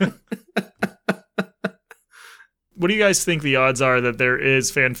Spock. What do you guys think the odds are that there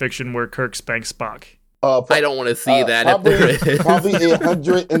is fan fiction where Kirk spanks Spock? I don't want to see that probably, if there is. Probably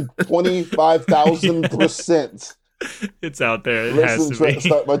 125,000%. It's out there. It has to be.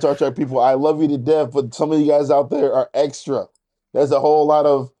 My Star Trek people, I love you to death, but some of you guys out there are extra. There's a whole lot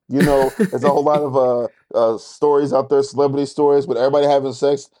of, stories out there, celebrity stories with everybody having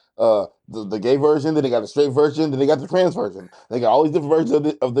sex. The gay version, then they got the straight version, then they got the trans version. They got all these different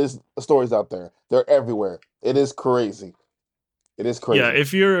versions of these stories out there. They're everywhere. It is crazy. Yeah,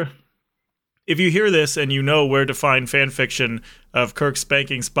 if you hear this and you know where to find fan fiction of Kirk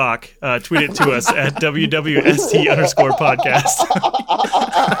spanking Spock, tweet it to us at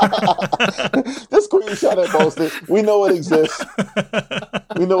WWST_podcast. Just screenshot and post it. We know it exists. And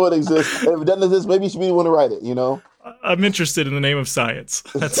if it doesn't exist, maybe you should want to write it, I'm interested in the name of science.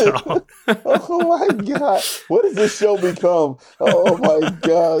 That's all. Oh my God. What does this show become? Oh my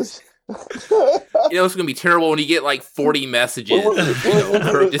gosh. It's going to be terrible when you get like 40 messages.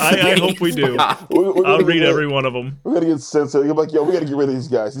 I hope we do. I'll read every one of them. We're going to get censored. You're like, yo, we got to get rid of these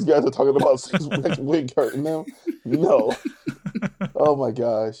guys. These guys are talking about wig curtain now. No. Oh my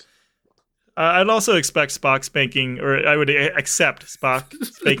gosh. I'd also expect Spock spanking, or I would accept Spock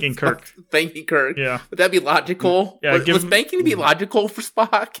spanking Kirk. Spanking Kirk. Yeah. Would that be logical? Yeah, was spanking to be logical for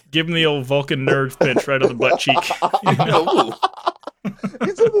Spock? Give him the old Vulcan nerve pinch right on the butt cheek. He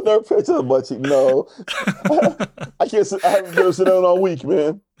took the nerve pinch on the butt cheek. No. I haven't never sit down all week,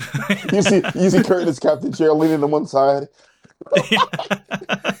 man. You see Kurt in his captain chair leaning on one side.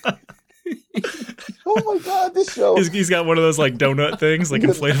 Oh my God, this show. He's got one of those like donut things, like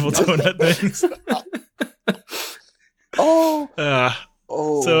inflatable donut things.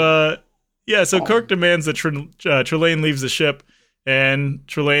 So Kirk demands that Trelane leaves the ship, and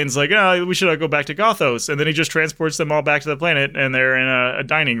Trelane's like, we should go back to Gothos. And then he just transports them all back to the planet, and they're in a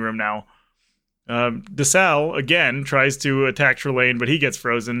dining room now. DeSalle, again, tries to attack Trelane, but he gets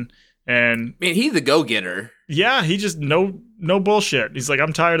frozen. And man, he's a go-getter. Yeah, he just no bullshit. He's like,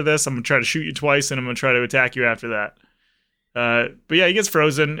 I'm tired of this. I'm gonna try to shoot you twice, and I'm gonna try to attack you after that. But yeah, he gets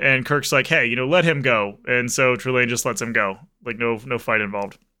frozen, and Kirk's like, hey, let him go. And so Trelane just lets him go. Like, no fight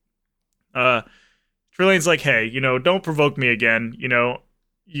involved. Trelane's like, hey, don't provoke me again. You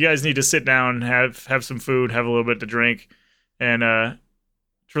guys need to sit down, have some food, have a little bit to drink. And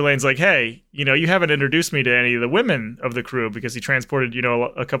Trelane's like, hey, you haven't introduced me to any of the women of the crew, because he transported,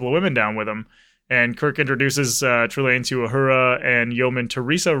 a couple of women down with him. And Kirk introduces Trelane to Uhura and yeoman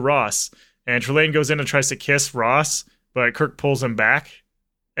Teresa Ross. And Trelane goes in and tries to kiss Ross, but Kirk pulls him back.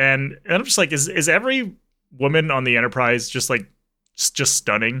 And I'm just like, is every woman on the Enterprise just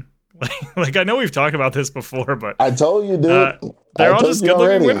stunning? Like, I know we've talked about this before, but I told you, dude. They're all just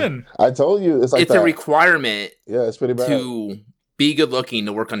good-looking women. I told you, it's a requirement. Yeah, it's pretty bad to be good looking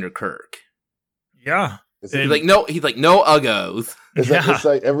to work under Kirk. Yeah, he's like no uggos. It's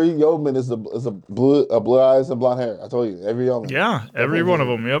like every yeoman is a blue eyes and blonde hair. I told you, every yeoman. Yeah, every one of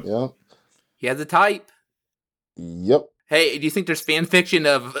them. Yep. Yeah. He has a type. Yep. Hey, do you think there's fan fiction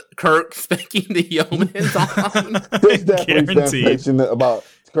of Kirk spanking the yeomans online? There's definitely fan fiction about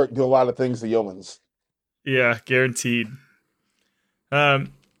Kirk doing a lot of things to yeomans. Yeah, guaranteed. So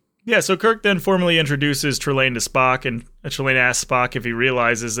Kirk then formally introduces Trelane to Spock, and Trelane asks Spock if he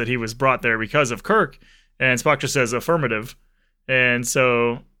realizes that he was brought there because of Kirk, and Spock just says affirmative. And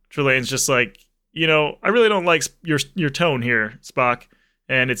so Trelane's just like, I really don't like your tone here, Spock,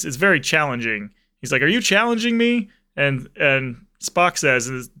 and it's very challenging. He's like, are you challenging me? And Spock says,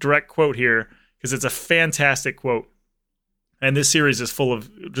 and this direct quote here, because it's a fantastic quote, and this series is full of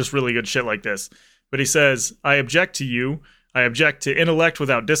just really good shit like this. But he says, I object to you. I object to intellect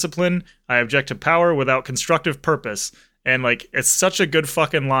without discipline. I object to power without constructive purpose. And, like, it's such a good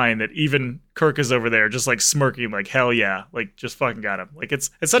fucking line that even Kirk is over there just, like, smirking, like, hell yeah. Like, just fucking got him. Like, it's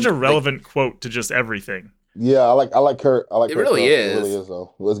such a relevant quote to just everything. Yeah, I like Kirk. I like It Kirk really quote. is. It really is,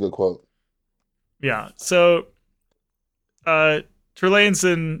 though. It was a good quote. Yeah, so Trelane's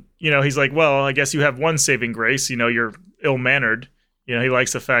in, he's like, well, I guess you have one saving grace. You're ill-mannered. He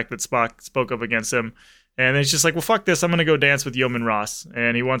likes the fact that Spock spoke up against him. And then he's just like, well, fuck this. I'm going to go dance with Yeoman Ross.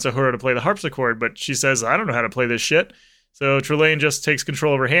 And he wants Uhura to play the harpsichord, but she says, I don't know how to play this shit. So Trelane just takes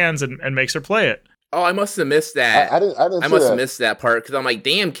control of her hands and makes her play it. Oh, I must have missed that. I didn't I must have missed that part because I'm like,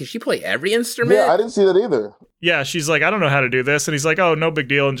 damn, can she play every instrument? Yeah, I didn't see that either. Yeah, she's like, I don't know how to do this. And he's like, oh, no big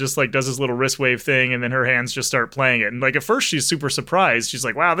deal. And just like does his little wrist wave thing. And then her hands just start playing it. And like at first she's super surprised. She's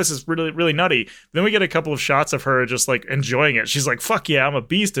like, wow, this is really, really nutty. Then we get a couple of shots of her just like enjoying it. She's like, fuck yeah, I'm a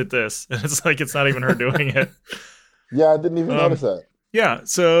beast at this. And it's like, it's not even her doing it. Yeah, I didn't even notice that. Yeah,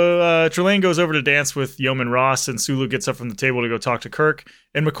 so Trelane goes over to dance with Yeoman Ross, and Sulu gets up from the table to go talk to Kirk.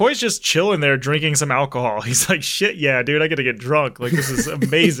 And McCoy's just chilling there drinking some alcohol. He's like, shit, yeah, dude, I gotta get drunk. Like, this is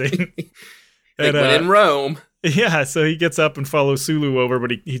amazing. Like when in Rome. Yeah, so he gets up and follows Sulu over,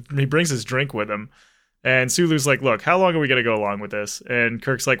 but he brings his drink with him. And Sulu's like, look, how long are we going to go along with this? And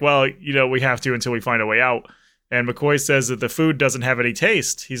Kirk's like, well, we have to until we find a way out. And McCoy says that the food doesn't have any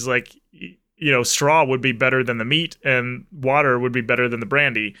taste. He's like, straw would be better than the meat and water would be better than the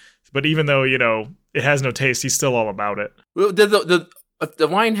brandy. But even though, it has no taste, he's still all about it. Well, if the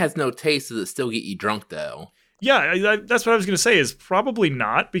wine has no taste, does it still get you drunk, though? Yeah, that's what I was going to say, is probably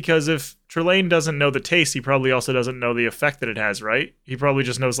not, because if Trelane doesn't know the taste, he probably also doesn't know the effect that it has, right? He probably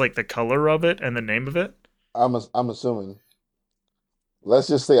just knows, like, the color of it and the name of it. I'm assuming. Let's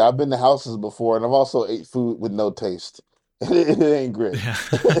just say I've been to houses before, and I've also ate food with no taste. It ain't great. Yeah.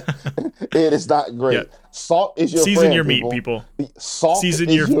 It is not great. Yeah. Salt is your Season friend, your people. meat, people. Salt Season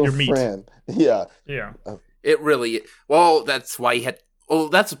is your meat. friend. Yeah. Yeah. It really... Well, that's why he had... Well,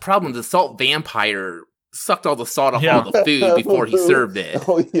 that's the problem. The salt vampire sucked all the salt off all the food before he served it.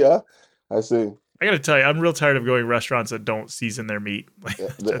 Oh, yeah. I see. I gotta tell you, I'm real tired of going to restaurants that don't season their meat. Like,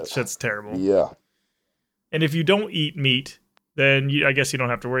 that shit's terrible. Yeah. And if you don't eat meat, then I guess you don't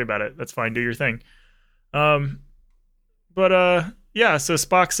have to worry about it. That's fine. Do your thing. Yeah, so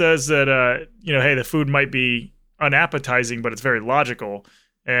Spock says that, hey, the food might be unappetizing, but it's very logical.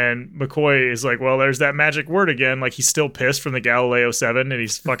 And McCoy is like, well, there's that magic word again. Like, he's still pissed from the Galileo 7, and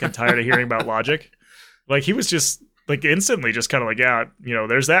he's fucking tired of hearing about logic. Like, he was just, like, instantly just kind of like, yeah,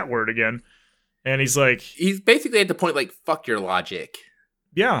 there's that word again. And he's like... He's basically at the point, like, fuck your logic.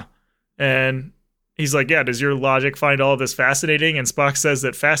 Yeah. And he's like, yeah, does your logic find all of this fascinating? And Spock says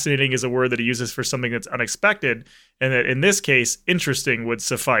that fascinating is a word that he uses for something that's unexpected, and that in this case, interesting would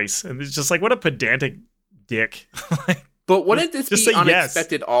suffice. And it's just like, what a pedantic dick. But wouldn't this be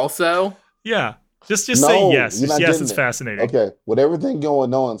unexpected also? Yeah. Just say yes. Just yes, it's fascinating. Okay. With everything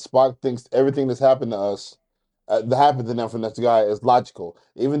going on, Spock thinks everything that's happened to us, that happened to them from this guy, is logical.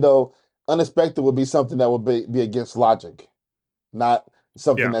 Even though unexpected would be something that would be against logic. Not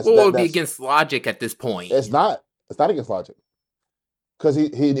something that's... Well, it would be against logic at this point. It's not. It's not against logic. Because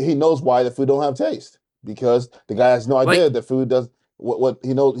he knows why the food don't have taste. Because the guy has no idea that food does... What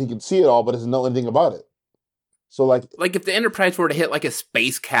he knows, he can see it all, but doesn't know anything about it. So, like if the Enterprise were to hit like a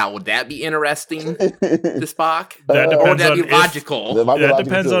space cow, would that be interesting to Spock? That or would that be logical? That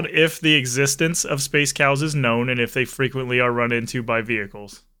depends on if the existence of space cows is known and if they frequently are run into by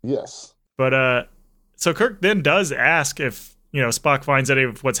vehicles. Yes. But so Kirk then does ask if Spock finds any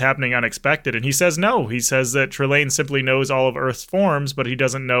of what's happening unexpected, and he says no. He says that Trelane simply knows all of Earth's forms, but he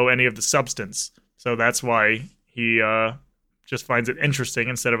doesn't know any of the substance. So that's why he just finds it interesting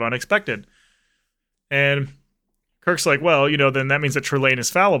instead of unexpected. And Kirk's like, well, then that means that Trelane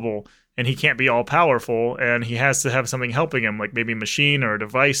is fallible, and he can't be all-powerful, and he has to have something helping him, like maybe a machine or a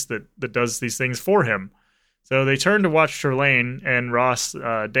device that does these things for him. So they turn to watch Trelane and Ross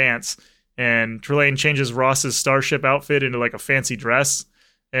dance, and Trelane changes Ross's starship outfit into like a fancy dress.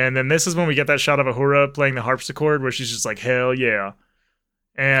 And then this is when we get that shot of Uhura playing the harpsichord, where she's just like, hell yeah.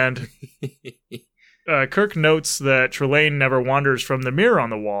 And Kirk notes that Trelane never wanders from the mirror on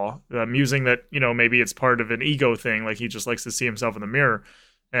the wall, musing that, maybe it's part of an ego thing, like he just likes to see himself in the mirror.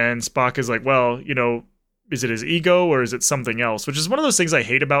 And Spock is like, well, is it his ego or is it something else? Which is one of those things I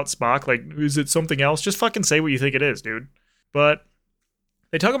hate about Spock. Like, is it something else? Just fucking say what you think it is, dude. But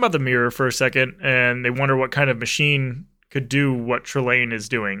they talk about the mirror for a second, and they wonder what kind of machine could do what Trelane is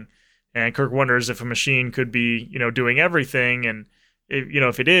doing. And Kirk wonders if a machine could be, doing everything. And,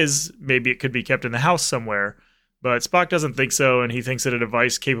 if it is, maybe it could be kept in the house somewhere. But Spock doesn't think so, and he thinks that a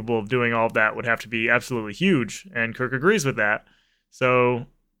device capable of doing all of that would have to be absolutely huge. And Kirk agrees with that. So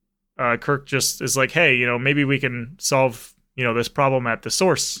Kirk just is like, hey, maybe we can solve, this problem at the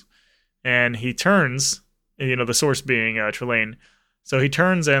source. And he turns, the source being Trelane. So he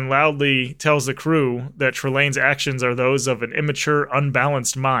turns and loudly tells the crew that Trelane's actions are those of an immature,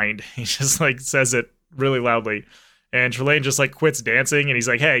 unbalanced mind. He just says it really loudly. And Trelane just quits dancing, and he's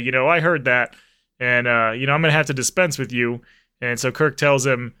like, hey, I heard that, and I'm going to have to dispense with you. And so Kirk tells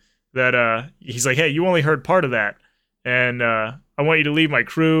him that he's like, hey, you only heard part of that. And I want you to leave my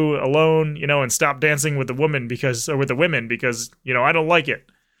crew alone, and stop dancing with the women because I don't like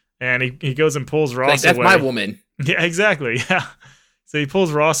it. And he goes and pulls Ross away. That's my woman. Yeah, exactly. Yeah. So he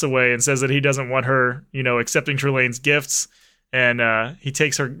pulls Ross away and says that he doesn't want her, accepting Trelane's gifts. And he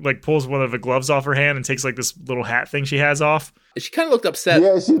takes her, pulls one of the gloves off her hand and takes this little hat thing she has off. She kind of looked upset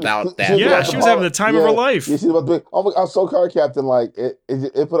about that. She was having the time of her life. Yeah, she's about to be, I'm so card captain.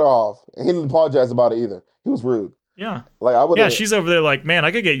 It put her off. And he didn't apologize about it either. He was rude. Yeah. I would. Yeah, she's over there man,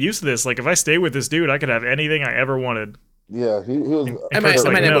 I could get used to this. If I stay with this dude, I could have anything I ever wanted. Yeah, he was. I might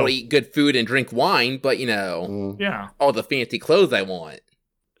not be able to eat good food and drink wine, but yeah, all the fancy clothes I want.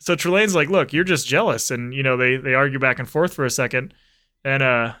 So Trelane's like, look, you're just jealous, and they argue back and forth for a second, and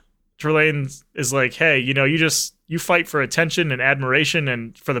Trelane is like, hey, you fight for attention and admiration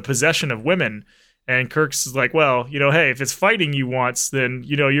and for the possession of women. And Kirk's like, well, hey, if it's fighting you wants, then,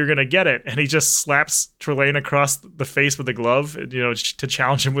 you're going to get it. And he just slaps Trelane across the face with a glove, to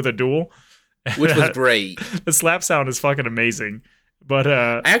challenge him with a duel. Which was great. The slap sound is fucking amazing. But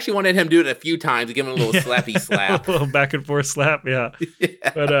I actually wanted him to do it a few times to give him a little slappy slap. A little back and forth slap, yeah.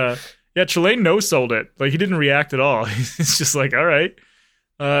 But Trelane no-sold it. He didn't react at all. He's just like, all right.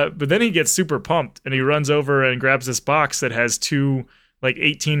 But then he gets super pumped, and he runs over and grabs this box that has two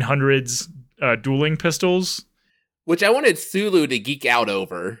 1800s dueling pistols. Which I wanted Sulu to geek out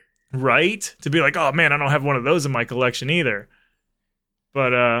over. Right? To be like, oh man, I don't have one of those in my collection either.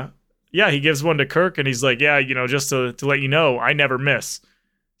 But yeah, he gives one to Kirk, and he's like, yeah, just to let you know, I never miss.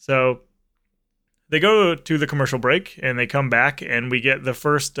 So they go to the commercial break, and they come back, and we get the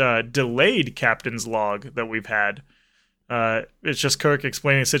first delayed captain's log that we've had. It's just Kirk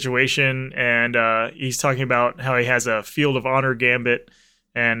explaining the situation, and he's talking about how he has a Field of Honor gambit,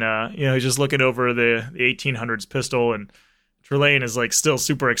 and he's just looking over the 1800s pistol, and Trelane is still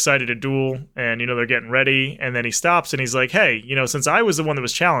super excited to duel, and they're getting ready, and then he stops and he's like, hey, since I was the one that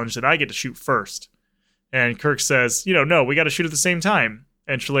was challenged, then I get to shoot first. And Kirk says, no, we got to shoot at the same time.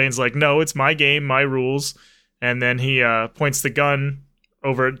 And Trelane's like, no, it's my game, my rules. And then he points the gun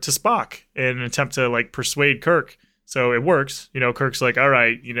over to Spock in an attempt to persuade Kirk. So it works. Kirk's like, all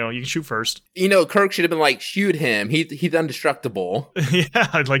right, you can shoot first. Kirk should have been like, shoot him. He's indestructible.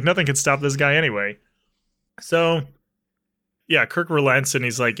 Yeah, nothing can stop this guy anyway. So yeah, Kirk relents, and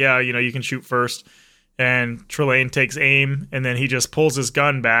he's like, yeah, you can shoot first. And Trelane takes aim, and then he just pulls his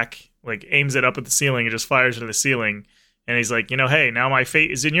gun back, aims it up at the ceiling and just fires into the ceiling. And he's like, hey, now my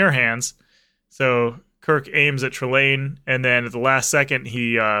fate is in your hands. So Kirk aims at Trelane, and then at the last second,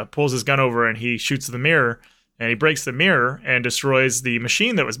 he pulls his gun over and he shoots the mirror, and he breaks the mirror and destroys the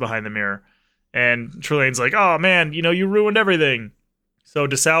machine that was behind the mirror. And Trelane's like, oh man, you ruined everything. So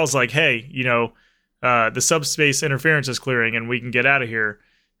DeSalle's like, hey, the subspace interference is clearing and we can get out of here.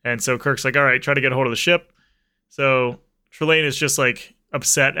 And so Kirk's like, all right, try to get a hold of the ship. So Trelane is just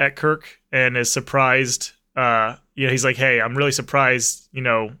upset at Kirk and is surprised. He's like, hey, I'm really surprised,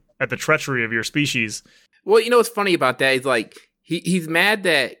 at the treachery of your species. Well, what's funny about that is he's mad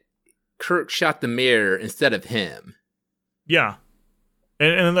that Kirk shot the mirror instead of him. Yeah.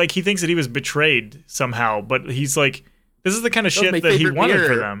 And he thinks that he was betrayed somehow, but he's like, this is the kind of shit that he wanted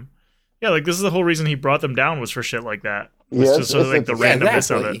for them. Yeah, this is the whole reason he brought them down was for shit like that. Yeah, it's the randomness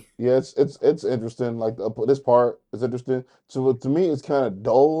of it. Yeah, it's interesting. This part is interesting. So to me, it's kind of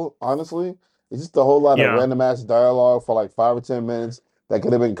dull. Honestly, it's just a whole lot of random ass dialogue for 5 or 10 minutes that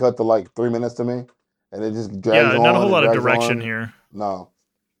could have been cut to 3 minutes to me, and it just drags on. Yeah, not a whole lot of direction here. No,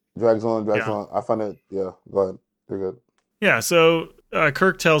 drags on. I find it. Yeah, go ahead. You're good. Yeah. So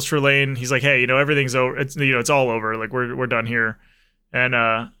Kirk tells Trelane, he's like, hey, everything's over. It's it's all over. We're done here. And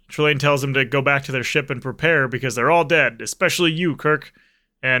Trelane tells him to go back to their ship and prepare because they're all dead, especially you, Kirk.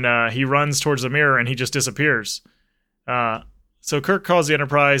 And he runs towards the mirror and he just disappears. So Kirk calls the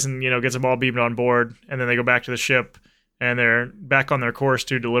Enterprise and, gets them all beamed on board. And then they go back to the ship and they're back on their course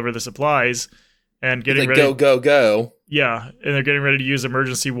to deliver the supplies and getting ready. Go. Yeah. And they're getting ready to use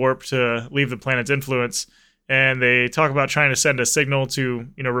emergency warp to leave the planet's influence. and they talk about trying to send a signal to,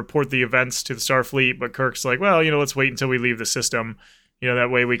 report the events to the Starfleet, but Kirk's like, well, let's wait until we leave the system. That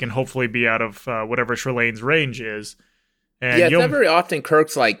way we can hopefully be out of whatever Trelane's range is. And it's not very often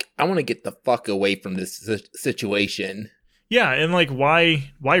Kirk's like, I want to get the fuck away from this situation. Yeah, and like,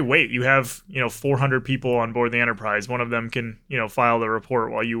 why wait? You have, 400 people on board the Enterprise. One of them can, file the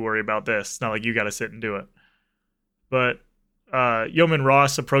report while you worry about this. It's not like you got to sit and do it. But Yeoman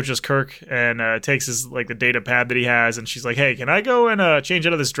Ross approaches Kirk and takes his, like, the data pad that he has, and she's like, hey, can I go and change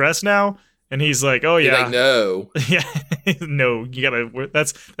out of this dress now? And he's like, oh, yeah. He's like, no. Yeah, no, you gotta,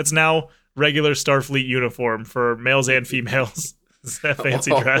 that's now regular Starfleet uniform for males and females. It's that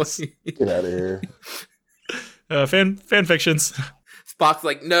fancy dress. Get out of here. Fan fictions. Spock's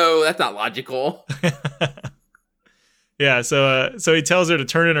like, no, that's not logical. Yeah, so he tells her to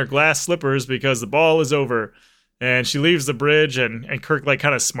turn in her glass slippers because the ball is over, and she leaves the bridge, and Kirk like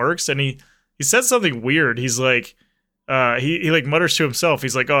kind of smirks, and he says something weird. He's like, he like mutters to himself.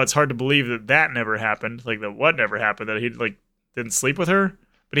 He's like, oh, it's hard to believe that never happened. Like, that what never happened? That he like didn't sleep with her.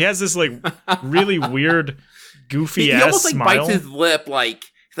 But he has this like really weird, goofy ass almost like smile. Bites his lip, like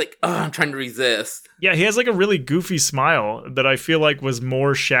he's like, oh, I'm trying to resist. Yeah, he has like a really goofy smile that I feel like was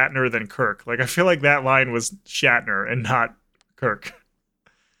more Shatner than Kirk. Like, I feel like that line was Shatner and not Kirk.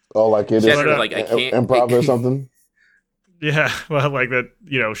 Oh, like it Shatner is like, I can't improv or something? Yeah, well, like that,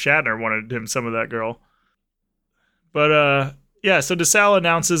 Shatner wanted him some of that girl. But, yeah, so DeSalle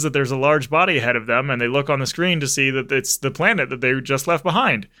announces that there's a large body ahead of them, and they look on the screen to see that it's the planet that they just left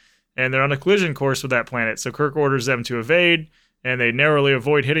behind. And they're on a collision course with that planet, so Kirk orders them to evade, and they narrowly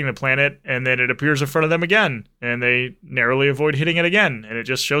avoid hitting the planet, and then it appears in front of them again, and they narrowly avoid hitting it again, and it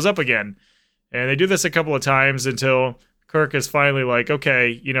just shows up again. And they do this a couple of times until Kirk is finally like,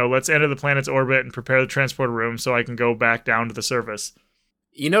 okay, let's enter the planet's orbit and prepare the transporter room so I can go back down to the surface.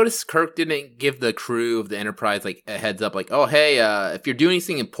 You notice Kirk didn't give the crew of the Enterprise like a heads up, like, oh, hey, if you're doing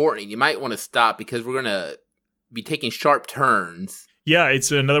anything important, you might want to stop because we're going to be taking sharp turns. Yeah,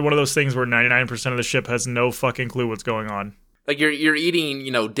 it's another one of those things where 99% of the ship has no fucking clue what's going on. Like you're eating,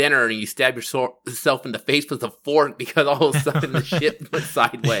 dinner and you stab yourself in the face with a fork because all of a sudden the ship went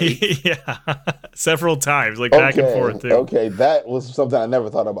sideways. Yeah, several times, like back and forth. Too. Okay, that was something I never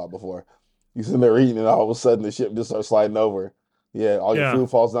thought about before. You sitting there eating and all of a sudden the ship just starts sliding over. Yeah, all your food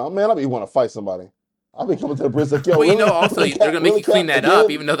falls down. Man, I'll be want to fight somebody. I'll be coming to the bridge like, yo, well, also, they're going to make you clean that up,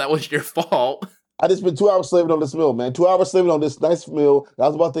 even though that was your fault. I just spent 2 hours slaving on this meal, man. 2 hours slaving on this nice meal that I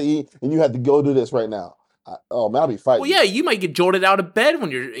was about to eat, and you had to go do this right now. Oh, man, I'll be fighting. Well, yeah, you might get jolted out of bed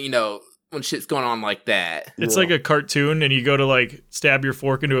when you're, when shit's going on like that. It's like a cartoon, and you go to, like, stab your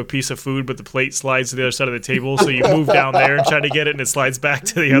fork into a piece of food, but the plate slides to the other side of the table, so you move down there and try to get it, and it slides back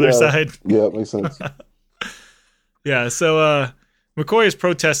to the other side. Yeah, it makes sense. Yeah, so, McCoy is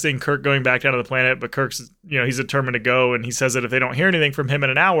protesting Kirk going back down to the planet, but Kirk's, he's determined to go, and he says that if they don't hear anything from him in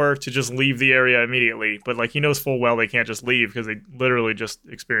an hour, to just leave the area immediately. But, like, he knows full well they can't just leave because they literally just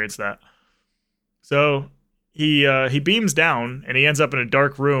experienced that. So he beams down, and he ends up in a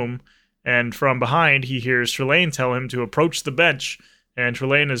dark room, and from behind he hears Trelane tell him to approach the bench, and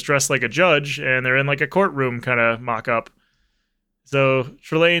Trelane is dressed like a judge, and they're in like a courtroom kind of mock-up. So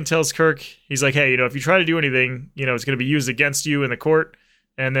Trelane tells Kirk, he's like, hey, if you try to do anything, it's going to be used against you in the court.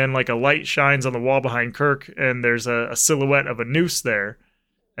 And then like a light shines on the wall behind Kirk, and there's a silhouette of a noose there.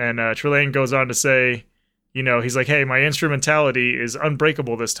 And Trelane goes on to say, he's like, hey, my instrumentality is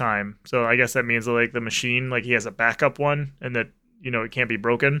unbreakable this time. So I guess that means like the machine, like he has a backup one, and that, it can't be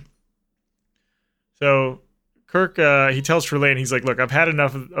broken. So Kirk, he tells Trelane, he's like, look, I've had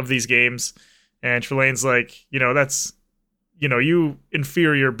enough of these games. And Trelane's like, that's... you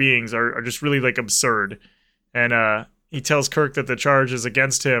inferior beings are just really, like, absurd. And he tells Kirk that the charges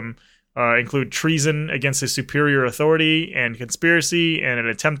against him include treason against his superior authority and conspiracy and an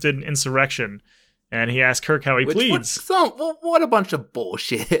attempted insurrection. And he asks Kirk how he pleads. What a bunch of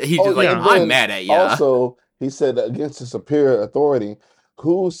bullshit. He's just like, I'm mad at you. Also, he said against the superior authority.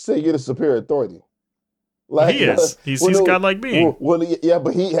 Who say you're the superior authority? Like, he is. He's a godlike being. Well, yeah,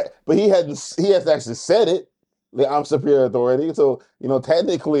 but he hasn't actually said it. I'm superior authority, so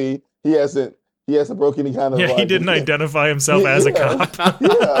technically he hasn't broken any kind of. Yeah, he didn't identify himself as a cop.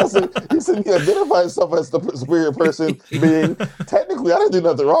 Yeah, so he said he identified himself as the superior person, being technically I didn't do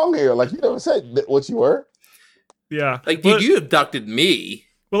nothing wrong here. Like, you never said what you were. Yeah, like, dude, you abducted me.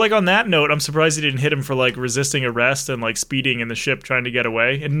 Well, like on that note, I'm surprised he didn't hit him for like resisting arrest and like speeding in the ship trying to get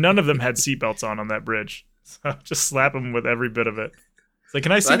away. And none of them had seatbelts on that bridge. So just slap him with every bit of it. Like,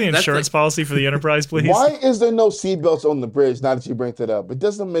 can I see the insurance policy for the Enterprise, please? Why is there no seatbelts on the bridge now that you bring that up? It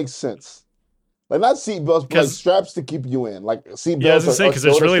doesn't make sense. Like, not seatbelts, but like straps to keep you in. Like, seatbelts. Yeah, I was going to say, because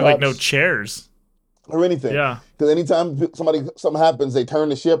there's really, like, no chairs. or anything. Yeah. Because anytime something happens, they turn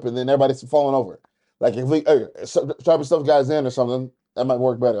the ship and then everybody's falling over. Like if we try to stuff guys in or something, that might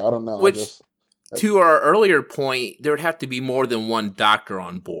work better. I don't know. Which, to our earlier point, there would have to be more than one doctor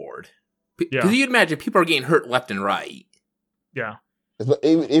on board. Because you'd imagine people are getting hurt left and right. Yeah.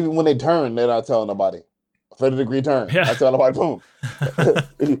 Even when they turn, they're not telling nobody. 30-degree turn. Yeah. Not telling nobody. Boom.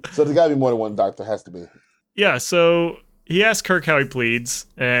 So there's got to be more than one doctor. Has to be. Yeah. So he asks Kirk how he pleads,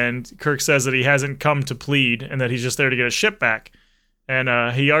 and Kirk says that he hasn't come to plead and that he's just there to get his ship back.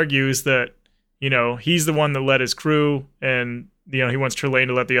 And he argues that, he's the one that led his crew, and, he wants Trelane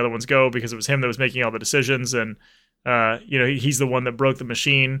to let the other ones go because it was him that was making all the decisions, and, he's the one that broke the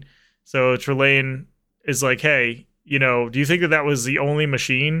machine. So Trelane is like, hey, do you think that was the only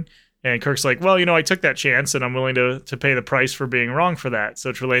machine? And Kirk's like, well, I took that chance, and I'm willing to pay the price for being wrong for that.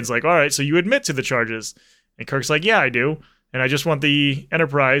 So Trelane's like, all right, so you admit to the charges. And Kirk's like, yeah, I do. And I just want the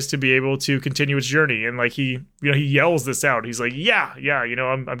Enterprise to be able to continue its journey. And like he yells this out. He's like, yeah,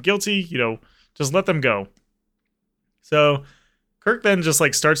 I'm guilty. Just let them go. So Kirk then just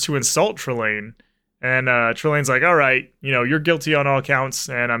like starts to insult Trelane. And Trelane's like, all right, you're guilty on all counts,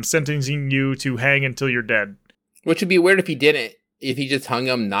 and I'm sentencing you to hang until you're dead. Which would be weird if he didn't. If he just hung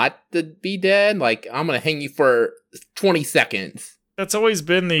him not to be dead. Like, I'm going to hang you for 20 seconds. That's always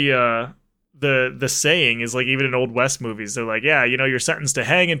been the saying, is like, even in Old West movies, they're like, yeah, you're sentenced to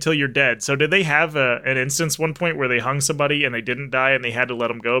hang until you're dead. So did they have an instance one point where they hung somebody and they didn't die and they had to let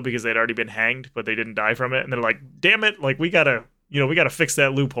them go because they'd already been hanged, but they didn't die from it? And they're like, damn it, like, we gotta fix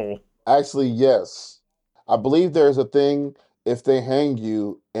that loophole. Actually, yes. I believe there's a thing, if they hang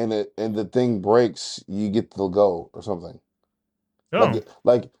you and the thing breaks, you get to go or something. Oh.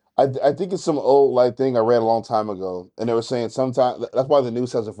 I think it's some old thing I read a long time ago, and they were saying sometimes that's why the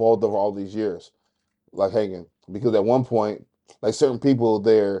news has evolved over all these years, like hanging, because at one point, like certain people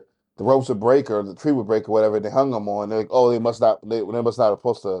there, the ropes would break or the tree would break or whatever, they hung them on. They're like, oh, they must not have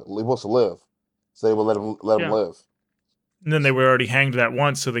supposed to live, so they would let them live. And then they were already hanged that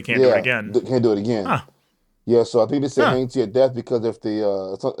once, so they can't do it again. They can't do it again. Huh. Yeah, so I think they say hang to your death because if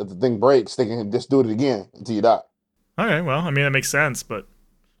the thing breaks, they can just do it again until you die. Okay, well, I mean, that makes sense, but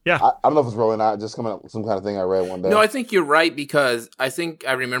yeah. I don't know if it's really not, just coming up with some kind of thing I read one day. No, I think you're right, because I think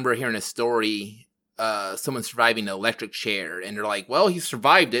I remember hearing a story, someone surviving an electric chair, and they're like, well, he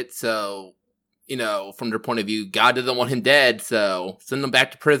survived it, so, from their point of view, God doesn't want him dead, so send him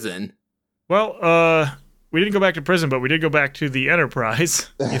back to prison. Well, we didn't go back to prison, but we did go back to the Enterprise.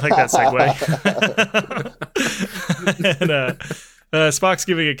 You like that segue? And Spock's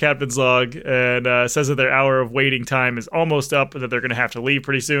giving a captain's log and says that their hour of waiting time is almost up and that they're going to have to leave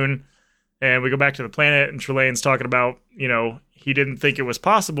pretty soon. And we go back to the planet, and Trelane's talking about, he didn't think it was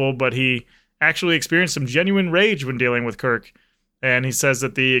possible, but he actually experienced some genuine rage when dealing with Kirk. And he says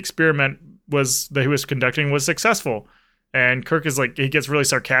that the experiment that he was conducting was successful. And Kirk is like, he gets really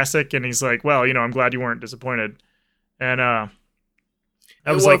sarcastic, and he's like, well, I'm glad you weren't disappointed. And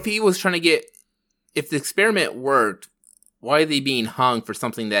if he was trying to if the experiment worked, why are they being hung for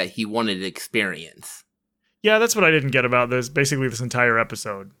something that he wanted to experience? Yeah, that's what I didn't get about this entire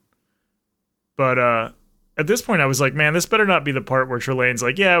episode. But at this point, I was like, man, this better not be the part where Trelane's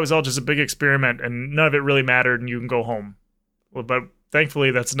like, yeah, it was all just a big experiment, and none of it really mattered, and you can go home. Well, but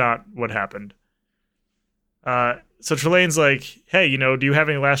thankfully, that's not what happened. So Trelane's like, hey, do you have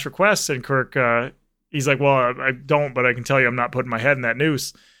any last requests? And Kirk, he's like, well, I don't, but I can tell you I'm not putting my head in that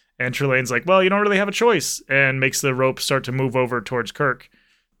noose. And Trelane's like, well, you don't really have a choice, and makes the rope start to move over towards Kirk.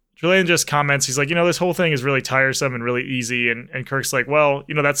 Trelane just comments, he's like, this whole thing is really tiresome and really easy. And Kirk's like, well,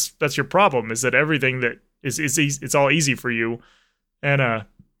 that's your problem, is that everything that is easy, it's all easy for you. And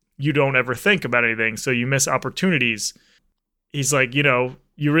you don't ever think about anything, so you miss opportunities. He's like, you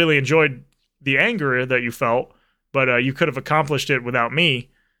really enjoyed the anger that you felt, but you could have accomplished it without me.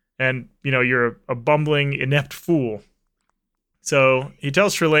 And, you're a bumbling, inept fool. So he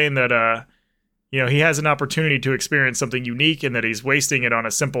tells Trelane that, he has an opportunity to experience something unique and that he's wasting it on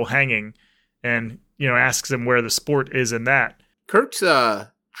a simple hanging, and, asks him where the sport is in that. Kirk's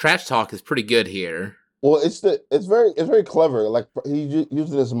trash talk is pretty good here. Well, it's very clever. Like, he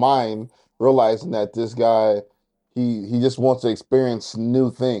using his mind, realizing that this guy, he just wants to experience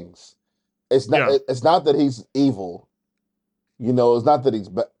new things. It's not that he's evil. It's not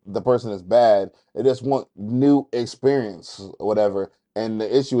that the person is bad. They just want new experience or whatever. And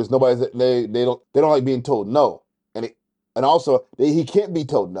the issue is they don't like being told no. And also he can't be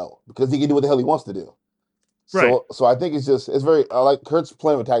told no because he can do what the hell he wants to do. Right. So I think it's very, I like Kurt's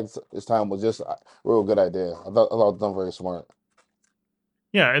plan of attack this time was just a real good idea. I thought it was done very smart.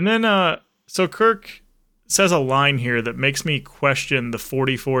 Yeah, and then so Kirk says a line here that makes me question the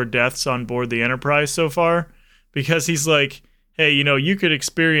 44 deaths on board the Enterprise so far, because he's like, hey, you could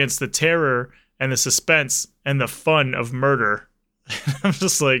experience the terror and the suspense and the fun of murder. I'm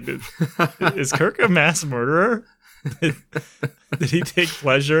just like, is Kirk a mass murderer? Did he take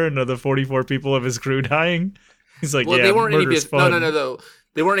pleasure in the 44 people of his crew dying? He's like, they weren't any of murder's his, fun. No.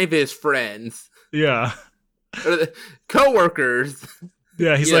 They weren't any of his friends. Yeah. Co-workers.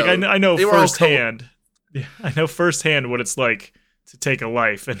 Yeah, he's like, I know firsthand. Yeah, I know firsthand what it's like to take a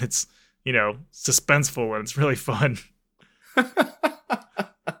life, and it's, suspenseful, and it's really fun.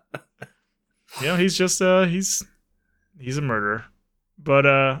 He's just he's a murderer.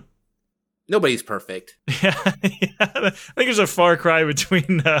 But nobody's perfect. Yeah, I think there's a far cry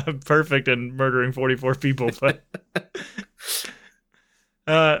between perfect and murdering 44 people, but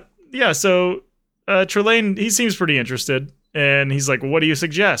so Trelane, he seems pretty interested. And he's like, well, what do you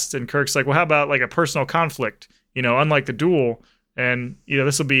suggest? And Kirk's like, well, how about like a personal conflict? Unlike the duel. And,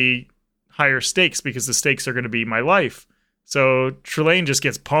 this will be higher stakes because the stakes are going to be my life. So Trelane just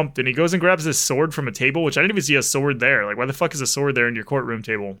gets pumped and he goes and grabs this sword from a table, which I didn't even see a sword there. Like, why the fuck is a sword there in your courtroom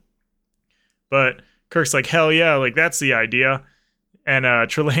table? But Kirk's like, hell yeah, like that's the idea. And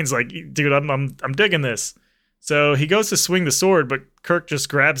Trelane's like, dude, I'm digging this. So he goes to swing the sword, but Kirk just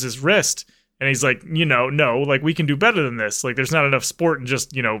grabs his wrist. And he's like, no, like we can do better than this. Like there's not enough sport in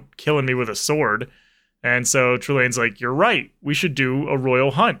just, killing me with a sword. And so Trelane's like, you're right. We should do a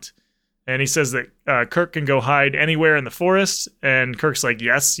royal hunt. And he says that Kirk can go hide anywhere in the forest. And Kirk's like,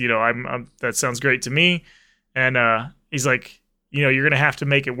 yes, I'm that sounds great to me. And he's like, you're going to have to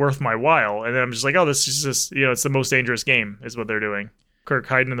make it worth my while. And then I'm just like, oh, this is just, it's the most dangerous game is what they're doing. Kirk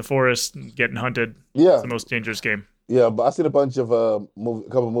hiding in the forest, getting hunted. Yeah. It's the most dangerous game. Yeah, but I've seen a bunch of a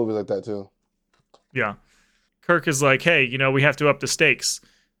couple of movies like that too. Yeah. Kirk is like, hey, we have to up the stakes.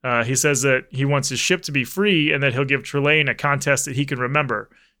 He says that he wants his ship to be free and that he'll give Trelane a contest that he can remember.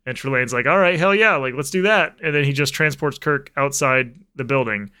 And Trelane's like, all right, hell yeah, like let's do that. And then he just transports Kirk outside the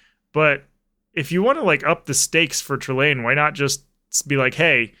building. But if you want to like up the stakes for Trelane, why not just be like,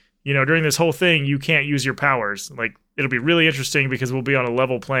 hey, during this whole thing, you can't use your powers. Like it'll be really interesting because we'll be on a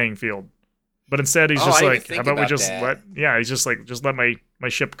level playing field. But instead he's just like, how about we just he's just like, just let my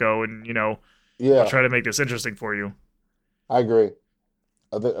ship go and, I'll try to make this interesting for you. I agree.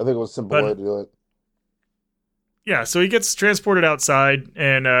 I think it was a simple way to do it. Yeah, so he gets transported outside,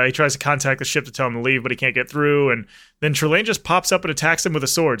 and he tries to contact the ship to tell him to leave, but he can't get through. And then Trelane just pops up and attacks him with a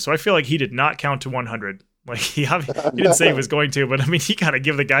sword. So I feel like he did not count to 100. Like he didn't say he was going to, but I mean, he gotta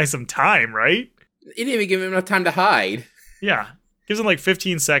give the guy some time, right? He didn't even give him enough time to hide. Yeah, gives him like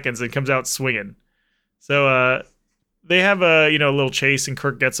 15 seconds and comes out swinging. So they have a little chase, and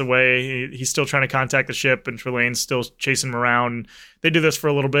Kirk gets away. He's still trying to contact the ship, and Trelane's still chasing him around. They do this for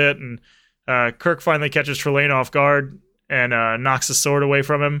a little bit, and Kirk finally catches Trelane off guard and knocks the sword away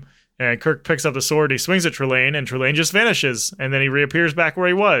from him. And Kirk picks up the sword, he swings at Trelane, and Trelane just vanishes. And then he reappears back where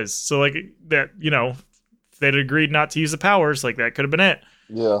he was. So like that, if they'd agreed not to use the powers, like that could have been it.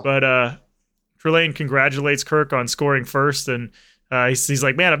 Yeah. But Trelane congratulates Kirk on scoring first, and he's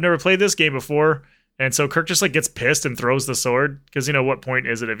like, man, I've never played this game before. And so Kirk just like gets pissed and throws the sword because, what point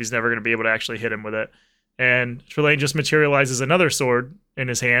is it if he's never going to be able to actually hit him with it? And Trelane just materializes another sword in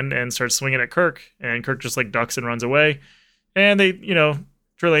his hand and starts swinging at Kirk. And Kirk just like ducks and runs away. And they,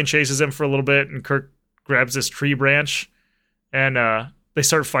 Trelane chases him for a little bit, and Kirk grabs this tree branch, and they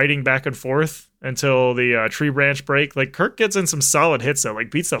start fighting back and forth until the tree branch break. Like Kirk gets in some solid hits though,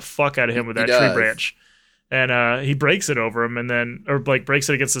 like beats the fuck out of him with that tree branch. And he breaks it over him, breaks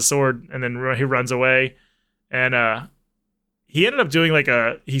it against the sword, and then he runs away. And he ended up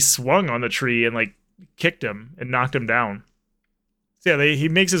doing he swung on the tree and like kicked him and knocked him down. So yeah, he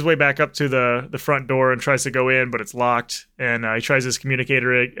makes his way back up to the front door and tries to go in, but it's locked. And he tries his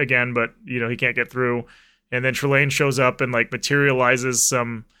communicator again, but he can't get through. And then Trelane shows up and like materializes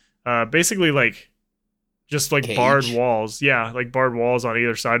some basically like just like cage. Barred walls. Yeah, like barred walls on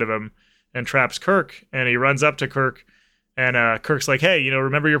either side of him. And traps Kirk, and he runs up to Kirk, and Kirk's like, hey,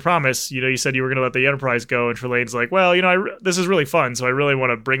 remember your promise, you said you were going to let the Enterprise go, and Trelane's like, well, this is really fun, so I really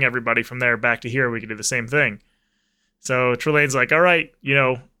want to bring everybody from there back to here, we can do the same thing. So Trelane's like, all right,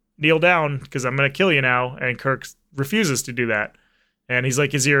 kneel down, because I'm going to kill you now, and Kirk refuses to do that. And he's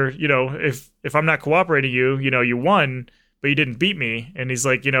like, is your, if I'm not cooperating you won, but you didn't beat me, and he's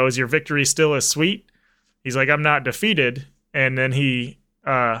like, is your victory still as sweet? He's like, I'm not defeated, and then he,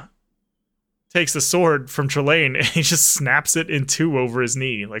 takes the sword from Trelane and he just snaps it in two over his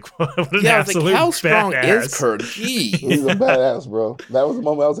knee. Like, what an absolute how strong badass. is Kirk? Gee. He's a badass, bro. That was the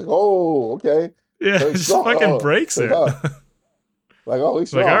moment I was like, oh, okay. Yeah, it just fucking breaks it. Like, oh, he's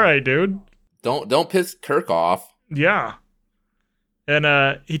strong. Like, all right, dude. Don't piss Kirk off. Yeah.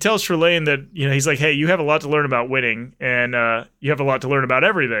 And he tells Trelane that, he's like, hey, you have a lot to learn about winning, and you have a lot to learn about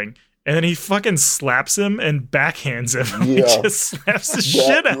everything. And then he fucking slaps him and backhands him. Yeah. He just slaps the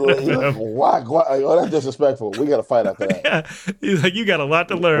shit out of him. Why? Oh, that's disrespectful. We got to fight after that. Yeah. He's like, you got a lot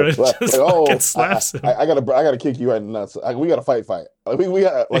to learn. And just fucking slaps him. I gotta kick you right in the nuts. We gotta fight. Like, we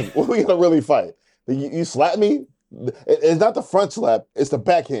gotta really fight. You slap me. It's not the front slap. It's the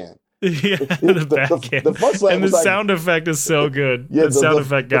backhand. Yeah, the backhand. The front slap and the sound effect is so good. Yeah, the sound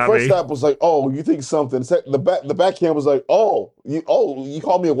effect got me. The first slap was like, "Oh, you think something." The backhand was like, "Oh, you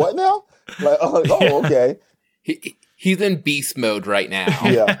call me a what now?" Like, oh, okay. He's in beast mode right now.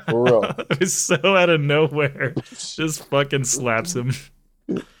 Yeah, for real. It's so out of nowhere. Just fucking slaps him.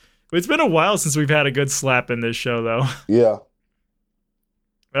 It's been a while since we've had a good slap in this show, though. Yeah.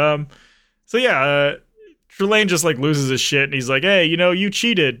 So yeah, Trelane just like loses his shit, and he's like, "Hey, you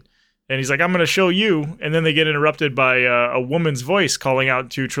cheated." And he's like, I'm going to show you. And then they get interrupted by a woman's voice calling out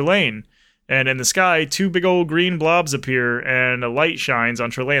to Trelane. And in the sky, 2 big old green blobs appear, and a light shines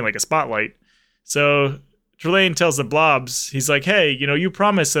on Trelane like a spotlight. So Trelane tells the blobs, he's like, hey, you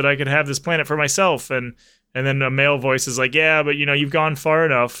promised that I could have this planet for myself. And then a male voice is like, yeah, but you've gone far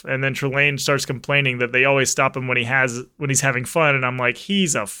enough. And then Trelane starts complaining that they always stop him when he's having fun. And I'm like,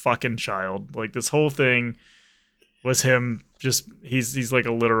 he's a fucking child. Like, this whole thing was him. Just he's like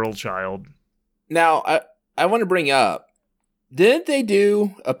a literal child. Now I want to bring up, didn't they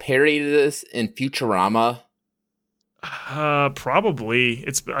do a parody of this in Futurama? Probably.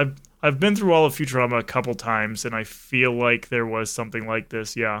 I've been through all of Futurama a couple times, and I feel like there was something like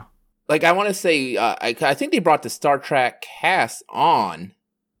this. Yeah. Like, I want to say, I think they brought the Star Trek cast on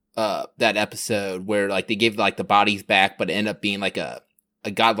that episode where like they gave like the bodies back, but it ended up being like a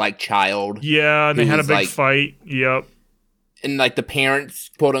godlike child. Yeah, and they had a big fight. Yep. And like the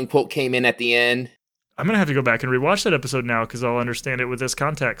parents, quote unquote, came in at the end. I'm gonna have to go back and rewatch that episode now because I'll understand it with this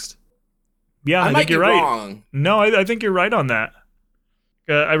context. Yeah, I think you're right. Wrong. No, I think you're right on that.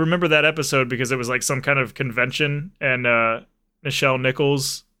 I remember that episode because it was like some kind of convention, and Nichelle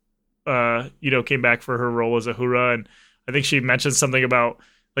Nichols, came back for her role as Uhura, and I think she mentioned something about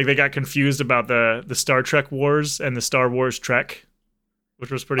like they got confused about the Star Trek Wars and the Star Wars Trek, which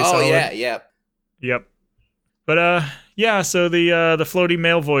was pretty solid. Oh yeah. Yep. But so the floaty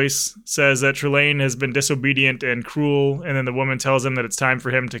male voice says that Trelane has been disobedient and cruel, and then the woman tells him that it's time for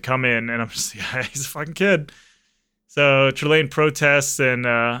him to come in, and I'm just, he's a fucking kid. So Trelane protests,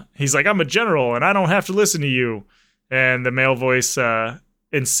 and he's like, I'm a general, and I don't have to listen to you. And the male voice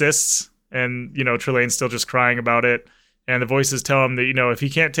insists, and, Trelane's still just crying about it. And the voices tell him that, if he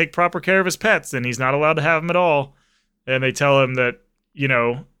can't take proper care of his pets, then he's not allowed to have them at all. And they tell him that,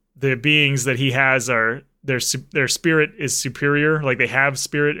 the beings that he has are... Their spirit is superior, like they have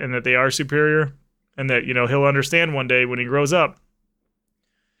spirit and that they are superior, and that, he'll understand one day when he grows up.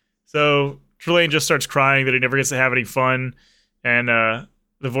 So Trelane just starts crying that he never gets to have any fun, and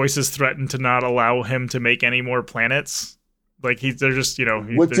the voices threaten to not allow him to make any more planets. Like they're just, they're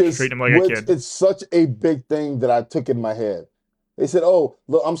treating him like a kid. It's such a big thing that I took in my head. They said, oh,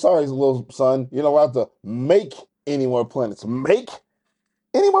 look, I'm sorry, little son, you don't have to make any more planets. Make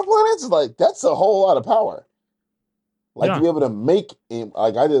any more planets? Like, that's a whole lot of power. Like, to be able to make,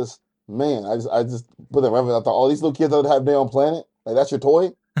 like, I just put that reference. I thought, these little kids that have their own planet, like, that's your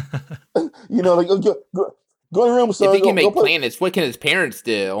toy? Like, go in your room, son. If he can make planets, what can his parents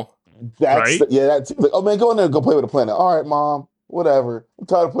do? That's, right? Yeah, that's, like, oh, man, go in there and go play with the planet. All right, Mom, whatever. I'm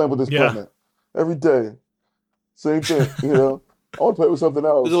tired of playing with this planet. Every day. Same thing, I want to play with something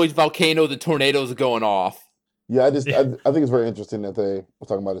else. There's always volcanoes and tornadoes going off. Yeah, I think it's very interesting that they were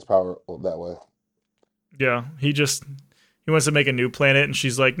talking about his power that way. Yeah, he wants to make a new planet, and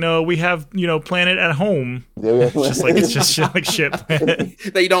she's like, "No, we have planet at home." Yeah, it's just like shit planet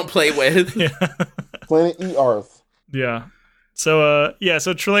that you don't play with. Yeah, planet Earth. Yeah. So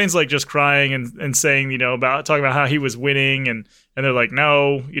so Trelane's like just crying and saying about talking about how he was winning, and they're like,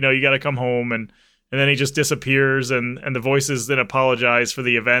 "No, you got to come home," and then he just disappears, and the voices then apologize for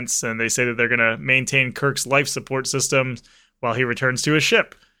the events, and they say that they're going to maintain Kirk's life support systems while he returns to his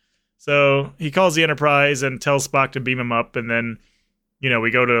ship. So he calls the Enterprise and tells Spock to beam him up, and then,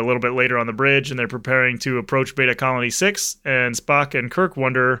 we go to a little bit later on the bridge, and they're preparing to approach Beta Colony 6, and Spock and Kirk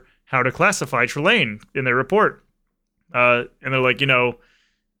wonder how to classify Trelane in their report. And they're like,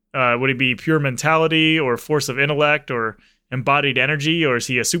 would he be pure mentality, or force of intellect, or embodied energy, or is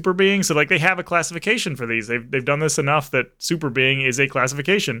he a super being? So like they have a classification for these. They've done this enough that super being is a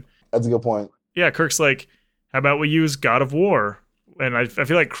classification. That's a good point. Yeah, Kirk's like, how about we use God of War? and I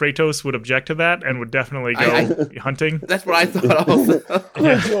feel like Kratos would object to that and would definitely go hunting. That's what I thought also.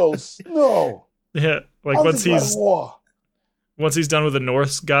 Kratos, no. Yeah, like once he's done with the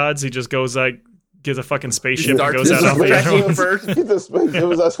Norse gods, he just goes like gets a fucking spaceship and goes out on the other ones. First. Get the spaceship. It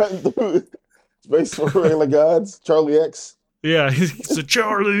was through space for regular gods. Charlie X. Yeah, he's a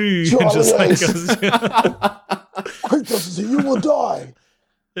Charlie. Charlie X. Kratos says, "You will die."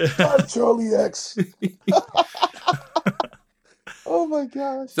 Die, Charlie X. Oh my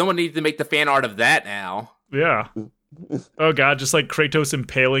gosh! Someone needs to make the fan art of that now. Yeah. Oh god, just like Kratos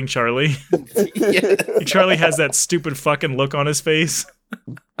impaling Charlie. Charlie has that stupid fucking look on his face.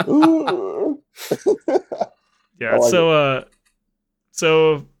 Yeah, so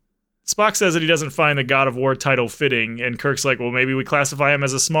Spock says that he doesn't find the God of War title fitting, and Kirk's like, well, maybe we classify him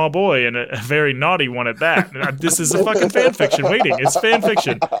as a small boy, and a very naughty one at that. And this is a fucking fan fiction waiting. It's fan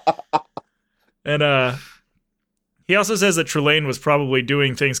fiction. And he also says that Trelane was probably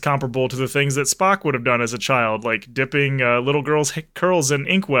doing things comparable to the things that Spock would have done as a child, like dipping little girls' curls in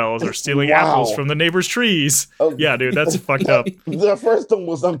inkwells or stealing apples from the neighbors' trees. Yeah, dude, that's fucked up. The first one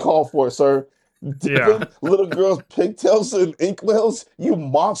was uncalled for, sir. Dipping little girls' pigtails in inkwells? You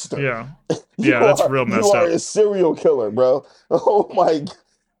monster. Yeah. Yeah, that's real messed up. You are a serial killer, bro. Oh my...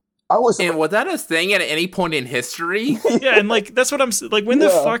 And was that a thing at any point in history? Yeah, and like that's what I'm like. When the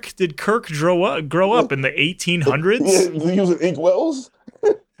fuck did Kirk grow up in the 1800s? Yeah, using inkwells.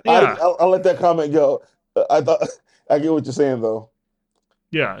 Yeah, I'll let that comment go. I get what you're saying though.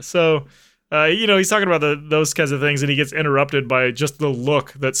 Yeah, so he's talking about those kinds of things, and he gets interrupted by just the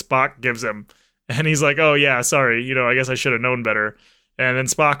look that Spock gives him, and he's like, "Oh yeah, sorry. I guess I should have known better." And then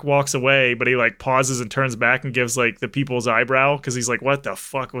Spock walks away, but he like pauses and turns back and gives like the people's eyebrow because he's like, "What the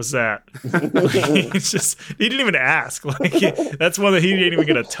fuck was that?" It's just he didn't even ask. Like that's one that he ain't even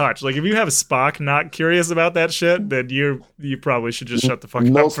gonna touch. Like if you have Spock not curious about that shit, then you probably should just shut the fuck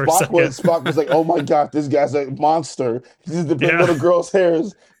up for a second. Spock was like, "Oh my god, this guy's a monster. He's the little girl's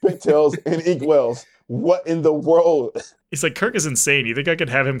hairs, pigtails, and inkwells. What in the world?" He's like, Kirk is insane. You think I could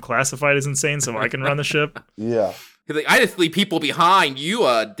have him classified as insane so I can run the ship? Yeah. He's like, I just leave people behind. You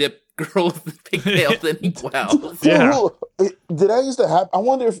dip girls with pigtails and inkwells. Yeah. Did that used to happen? I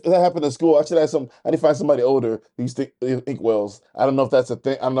wonder if that happened in school. I need to find somebody older who used to inkwells. I don't know if that's a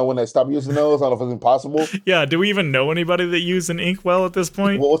thing. I don't know when they stopped using those. I don't know if it's impossible. Yeah. Do we even know anybody that used an inkwell at this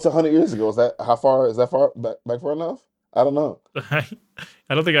point? Well, it's 100 years ago. Is that far back far enough? I don't know.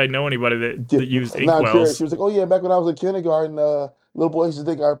 I don't think I know anybody that used inkwells. She was like, "Oh yeah, back when I was in kindergarten, little boys used to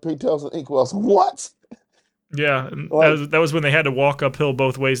think our pigtails and inkwells." What? Yeah, that was when they had to walk uphill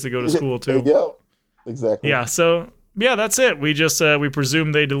both ways to go to school too. Yeah, exactly. Yeah, so yeah, that's it. We just we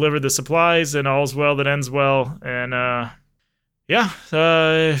presume they delivered the supplies, and all's well that ends well. And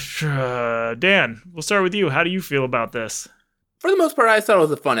Dan, we'll start with you. How do you feel about this? For the most part, I thought it was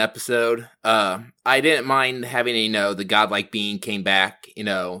a fun episode. I didn't mind having, the godlike being came back,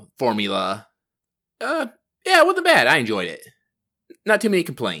 formula. Yeah, it wasn't bad. I enjoyed it. Not too many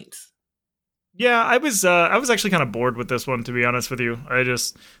complaints. Yeah, I was actually kind of bored with this one, to be honest with you. I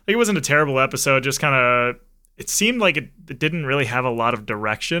just like it wasn't a terrible episode. Just kind of, it seemed like it didn't really have a lot of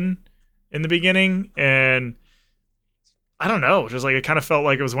direction in the beginning, and I don't know. Just like it kind of felt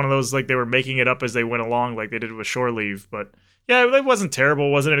like it was one of those like they were making it up as they went along, like they did with Shore Leave. But yeah, it wasn't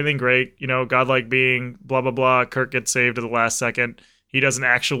terrible. Wasn't anything great. Godlike being, blah blah blah. Kirk gets saved at the last second. He doesn't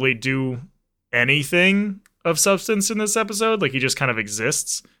actually do anything of substance in this episode. Like he just kind of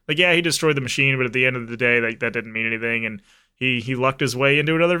exists. Like yeah, he destroyed the machine, but at the end of the day, like that didn't mean anything. And he lucked his way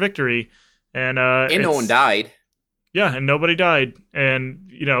into another victory. And no one died. Yeah, and nobody died. And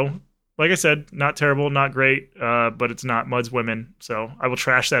like I said, not terrible, not great, but it's not Mud's Women. So I will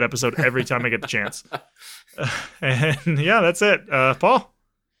trash that episode every time I get the chance. And yeah, that's it. Paul?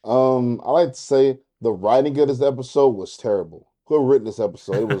 I like to say the writing of this episode was terrible. Whoever written this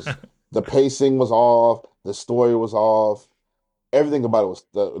episode, it was the pacing was off, the story was off, everything about it was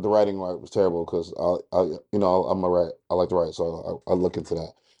the writing was terrible. Because I like to write, so I look into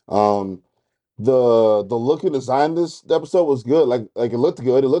that. The look and design this episode was good. Like it looked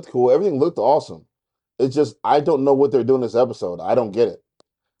good, it looked cool, everything looked awesome. It's just I don't know what they're doing this episode. I don't get it.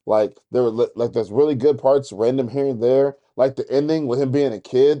 Like there were there's really good parts random here and there. Like the ending with him being a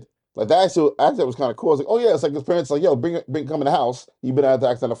kid. Like that actually was kind of cool. I was like, oh yeah, it's like his parents like, yo, bring come in the house. You've been out to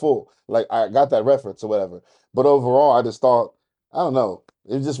act on a fool. Like I got that reference or whatever. But overall, I just thought, I don't know.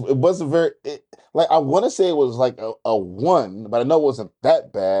 It wasn't very I want to say it was like a 1, but I know it wasn't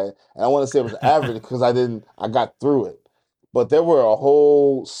that bad. And I want to say it was average because I got through it. But there were a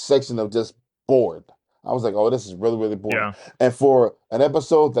whole section of just bored. I was like, oh, this is really, really boring. Yeah. And for an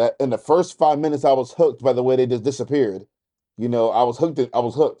episode that in the first 5 minutes I was hooked by the way they just disappeared, I was hooked. I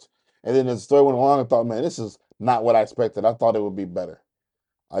was hooked. And then as the story went along, I thought, man, this is not what I expected. I thought it would be better.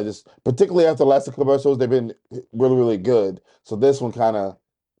 Particularly after the last couple of episodes, they've been really, really good. So this one kind of,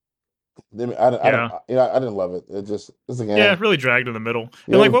 I didn't love it. It's again. Yeah, it really dragged in the middle.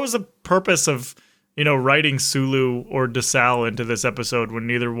 Yeah. And what was the purpose of, writing Sulu or DeSalle into this episode when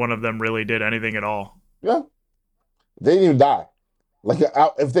neither one of them really did anything at all? Yeah, they didn't even die.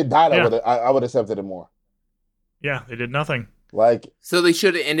 If they died, I would have accepted it more. Yeah, they did nothing. So they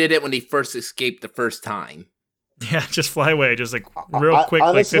should have ended it when he first escaped the first time. Yeah, just fly away. Just real quick,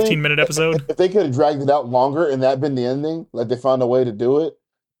 honestly, 15-minute episode. If they could have dragged it out longer and that been the ending, they found a way to do it,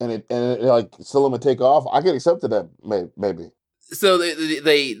 and it still let me take off, I could accept that maybe. So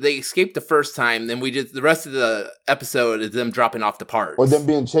they escaped the first time, then the rest of the episode is them dropping off the parts. Or them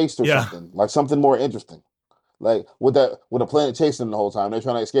being chased or something. Something more interesting. With the planet chasing them the whole time. They're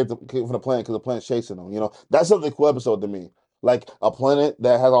trying to escape from the planet because the planet's chasing them. That's something cool episode to me. A planet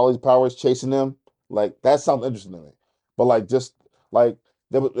that has all these powers chasing them. That sounds interesting to me. But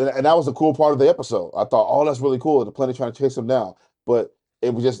and that was a cool part of the episode. I thought, oh, that's really cool. The planet trying to chase them down. But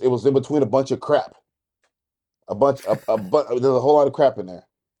it was in between a bunch of crap. There's a whole lot of crap in there.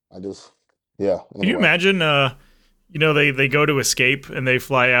 Anyway. Can you imagine, they go to escape and they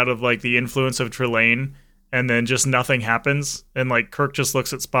fly out of the influence of Trelane and then just nothing happens. And Kirk just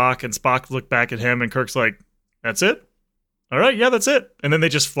looks at Spock and Spock look back at him and Kirk's like, that's it? All right, yeah, that's it. And then they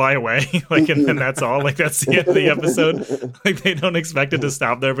just fly away. And then that's all. That's the end of the episode. They don't expect it to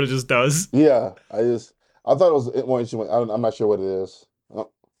stop there, but it just does. Yeah, I thought it was more interesting. I'm not sure what it is.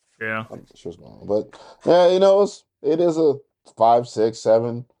 Yeah. I'm not sure what's going on. But yeah, it is a 5, 6,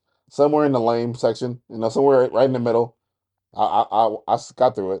 7, somewhere in the lame section. Somewhere right in the middle. I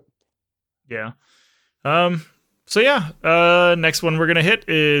got through it. Yeah. So yeah, next one we're gonna hit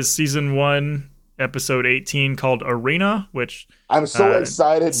is season 1, episode 18, called Arena, which I'm so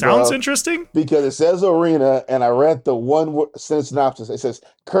excited. Sounds interesting because it says arena, and I read the one sentence synopsis. It says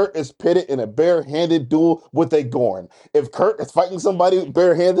Kurt is pitted in a bare-handed duel with a Gorn. If Kurt is fighting somebody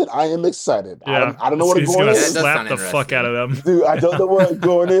bare-handed, I am excited. Yeah. I don't know what a Gorn is. He's gonna slap the fuck out of them. Dude, I don't know what a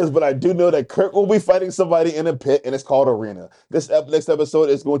Gorn is, but I do know that Kurt will be fighting somebody in a pit, and it's called Arena. This next episode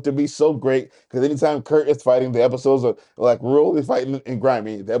is going to be so great because anytime Kurt is fighting, the episodes are really fighting and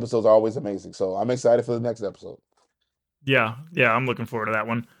grimy. The episodes are always amazing. So I'm excited for the next episode. Yeah, I'm looking forward to that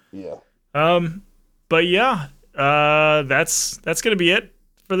one. Yeah. But yeah, that's gonna be it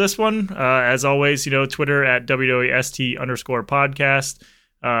for this one. As always, Twitter at WWST_podcast.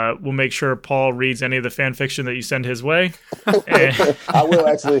 We'll make sure Paul reads any of the fan fiction that you send his way. I will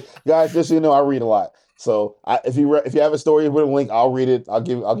actually, guys. Just so you know, I read a lot. So if you have a story with a link, I'll read it. I'll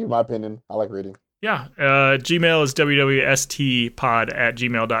give my opinion. I like reading. Yeah. Gmail is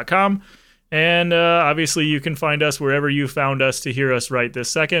wwstpod@gmail.com. And obviously you can find us wherever you found us to hear us right this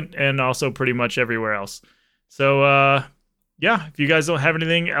second, and also pretty much everywhere else. So, yeah, if you guys don't have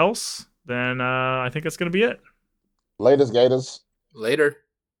anything else, then I think that's going to be it. Latest, Gators. Later.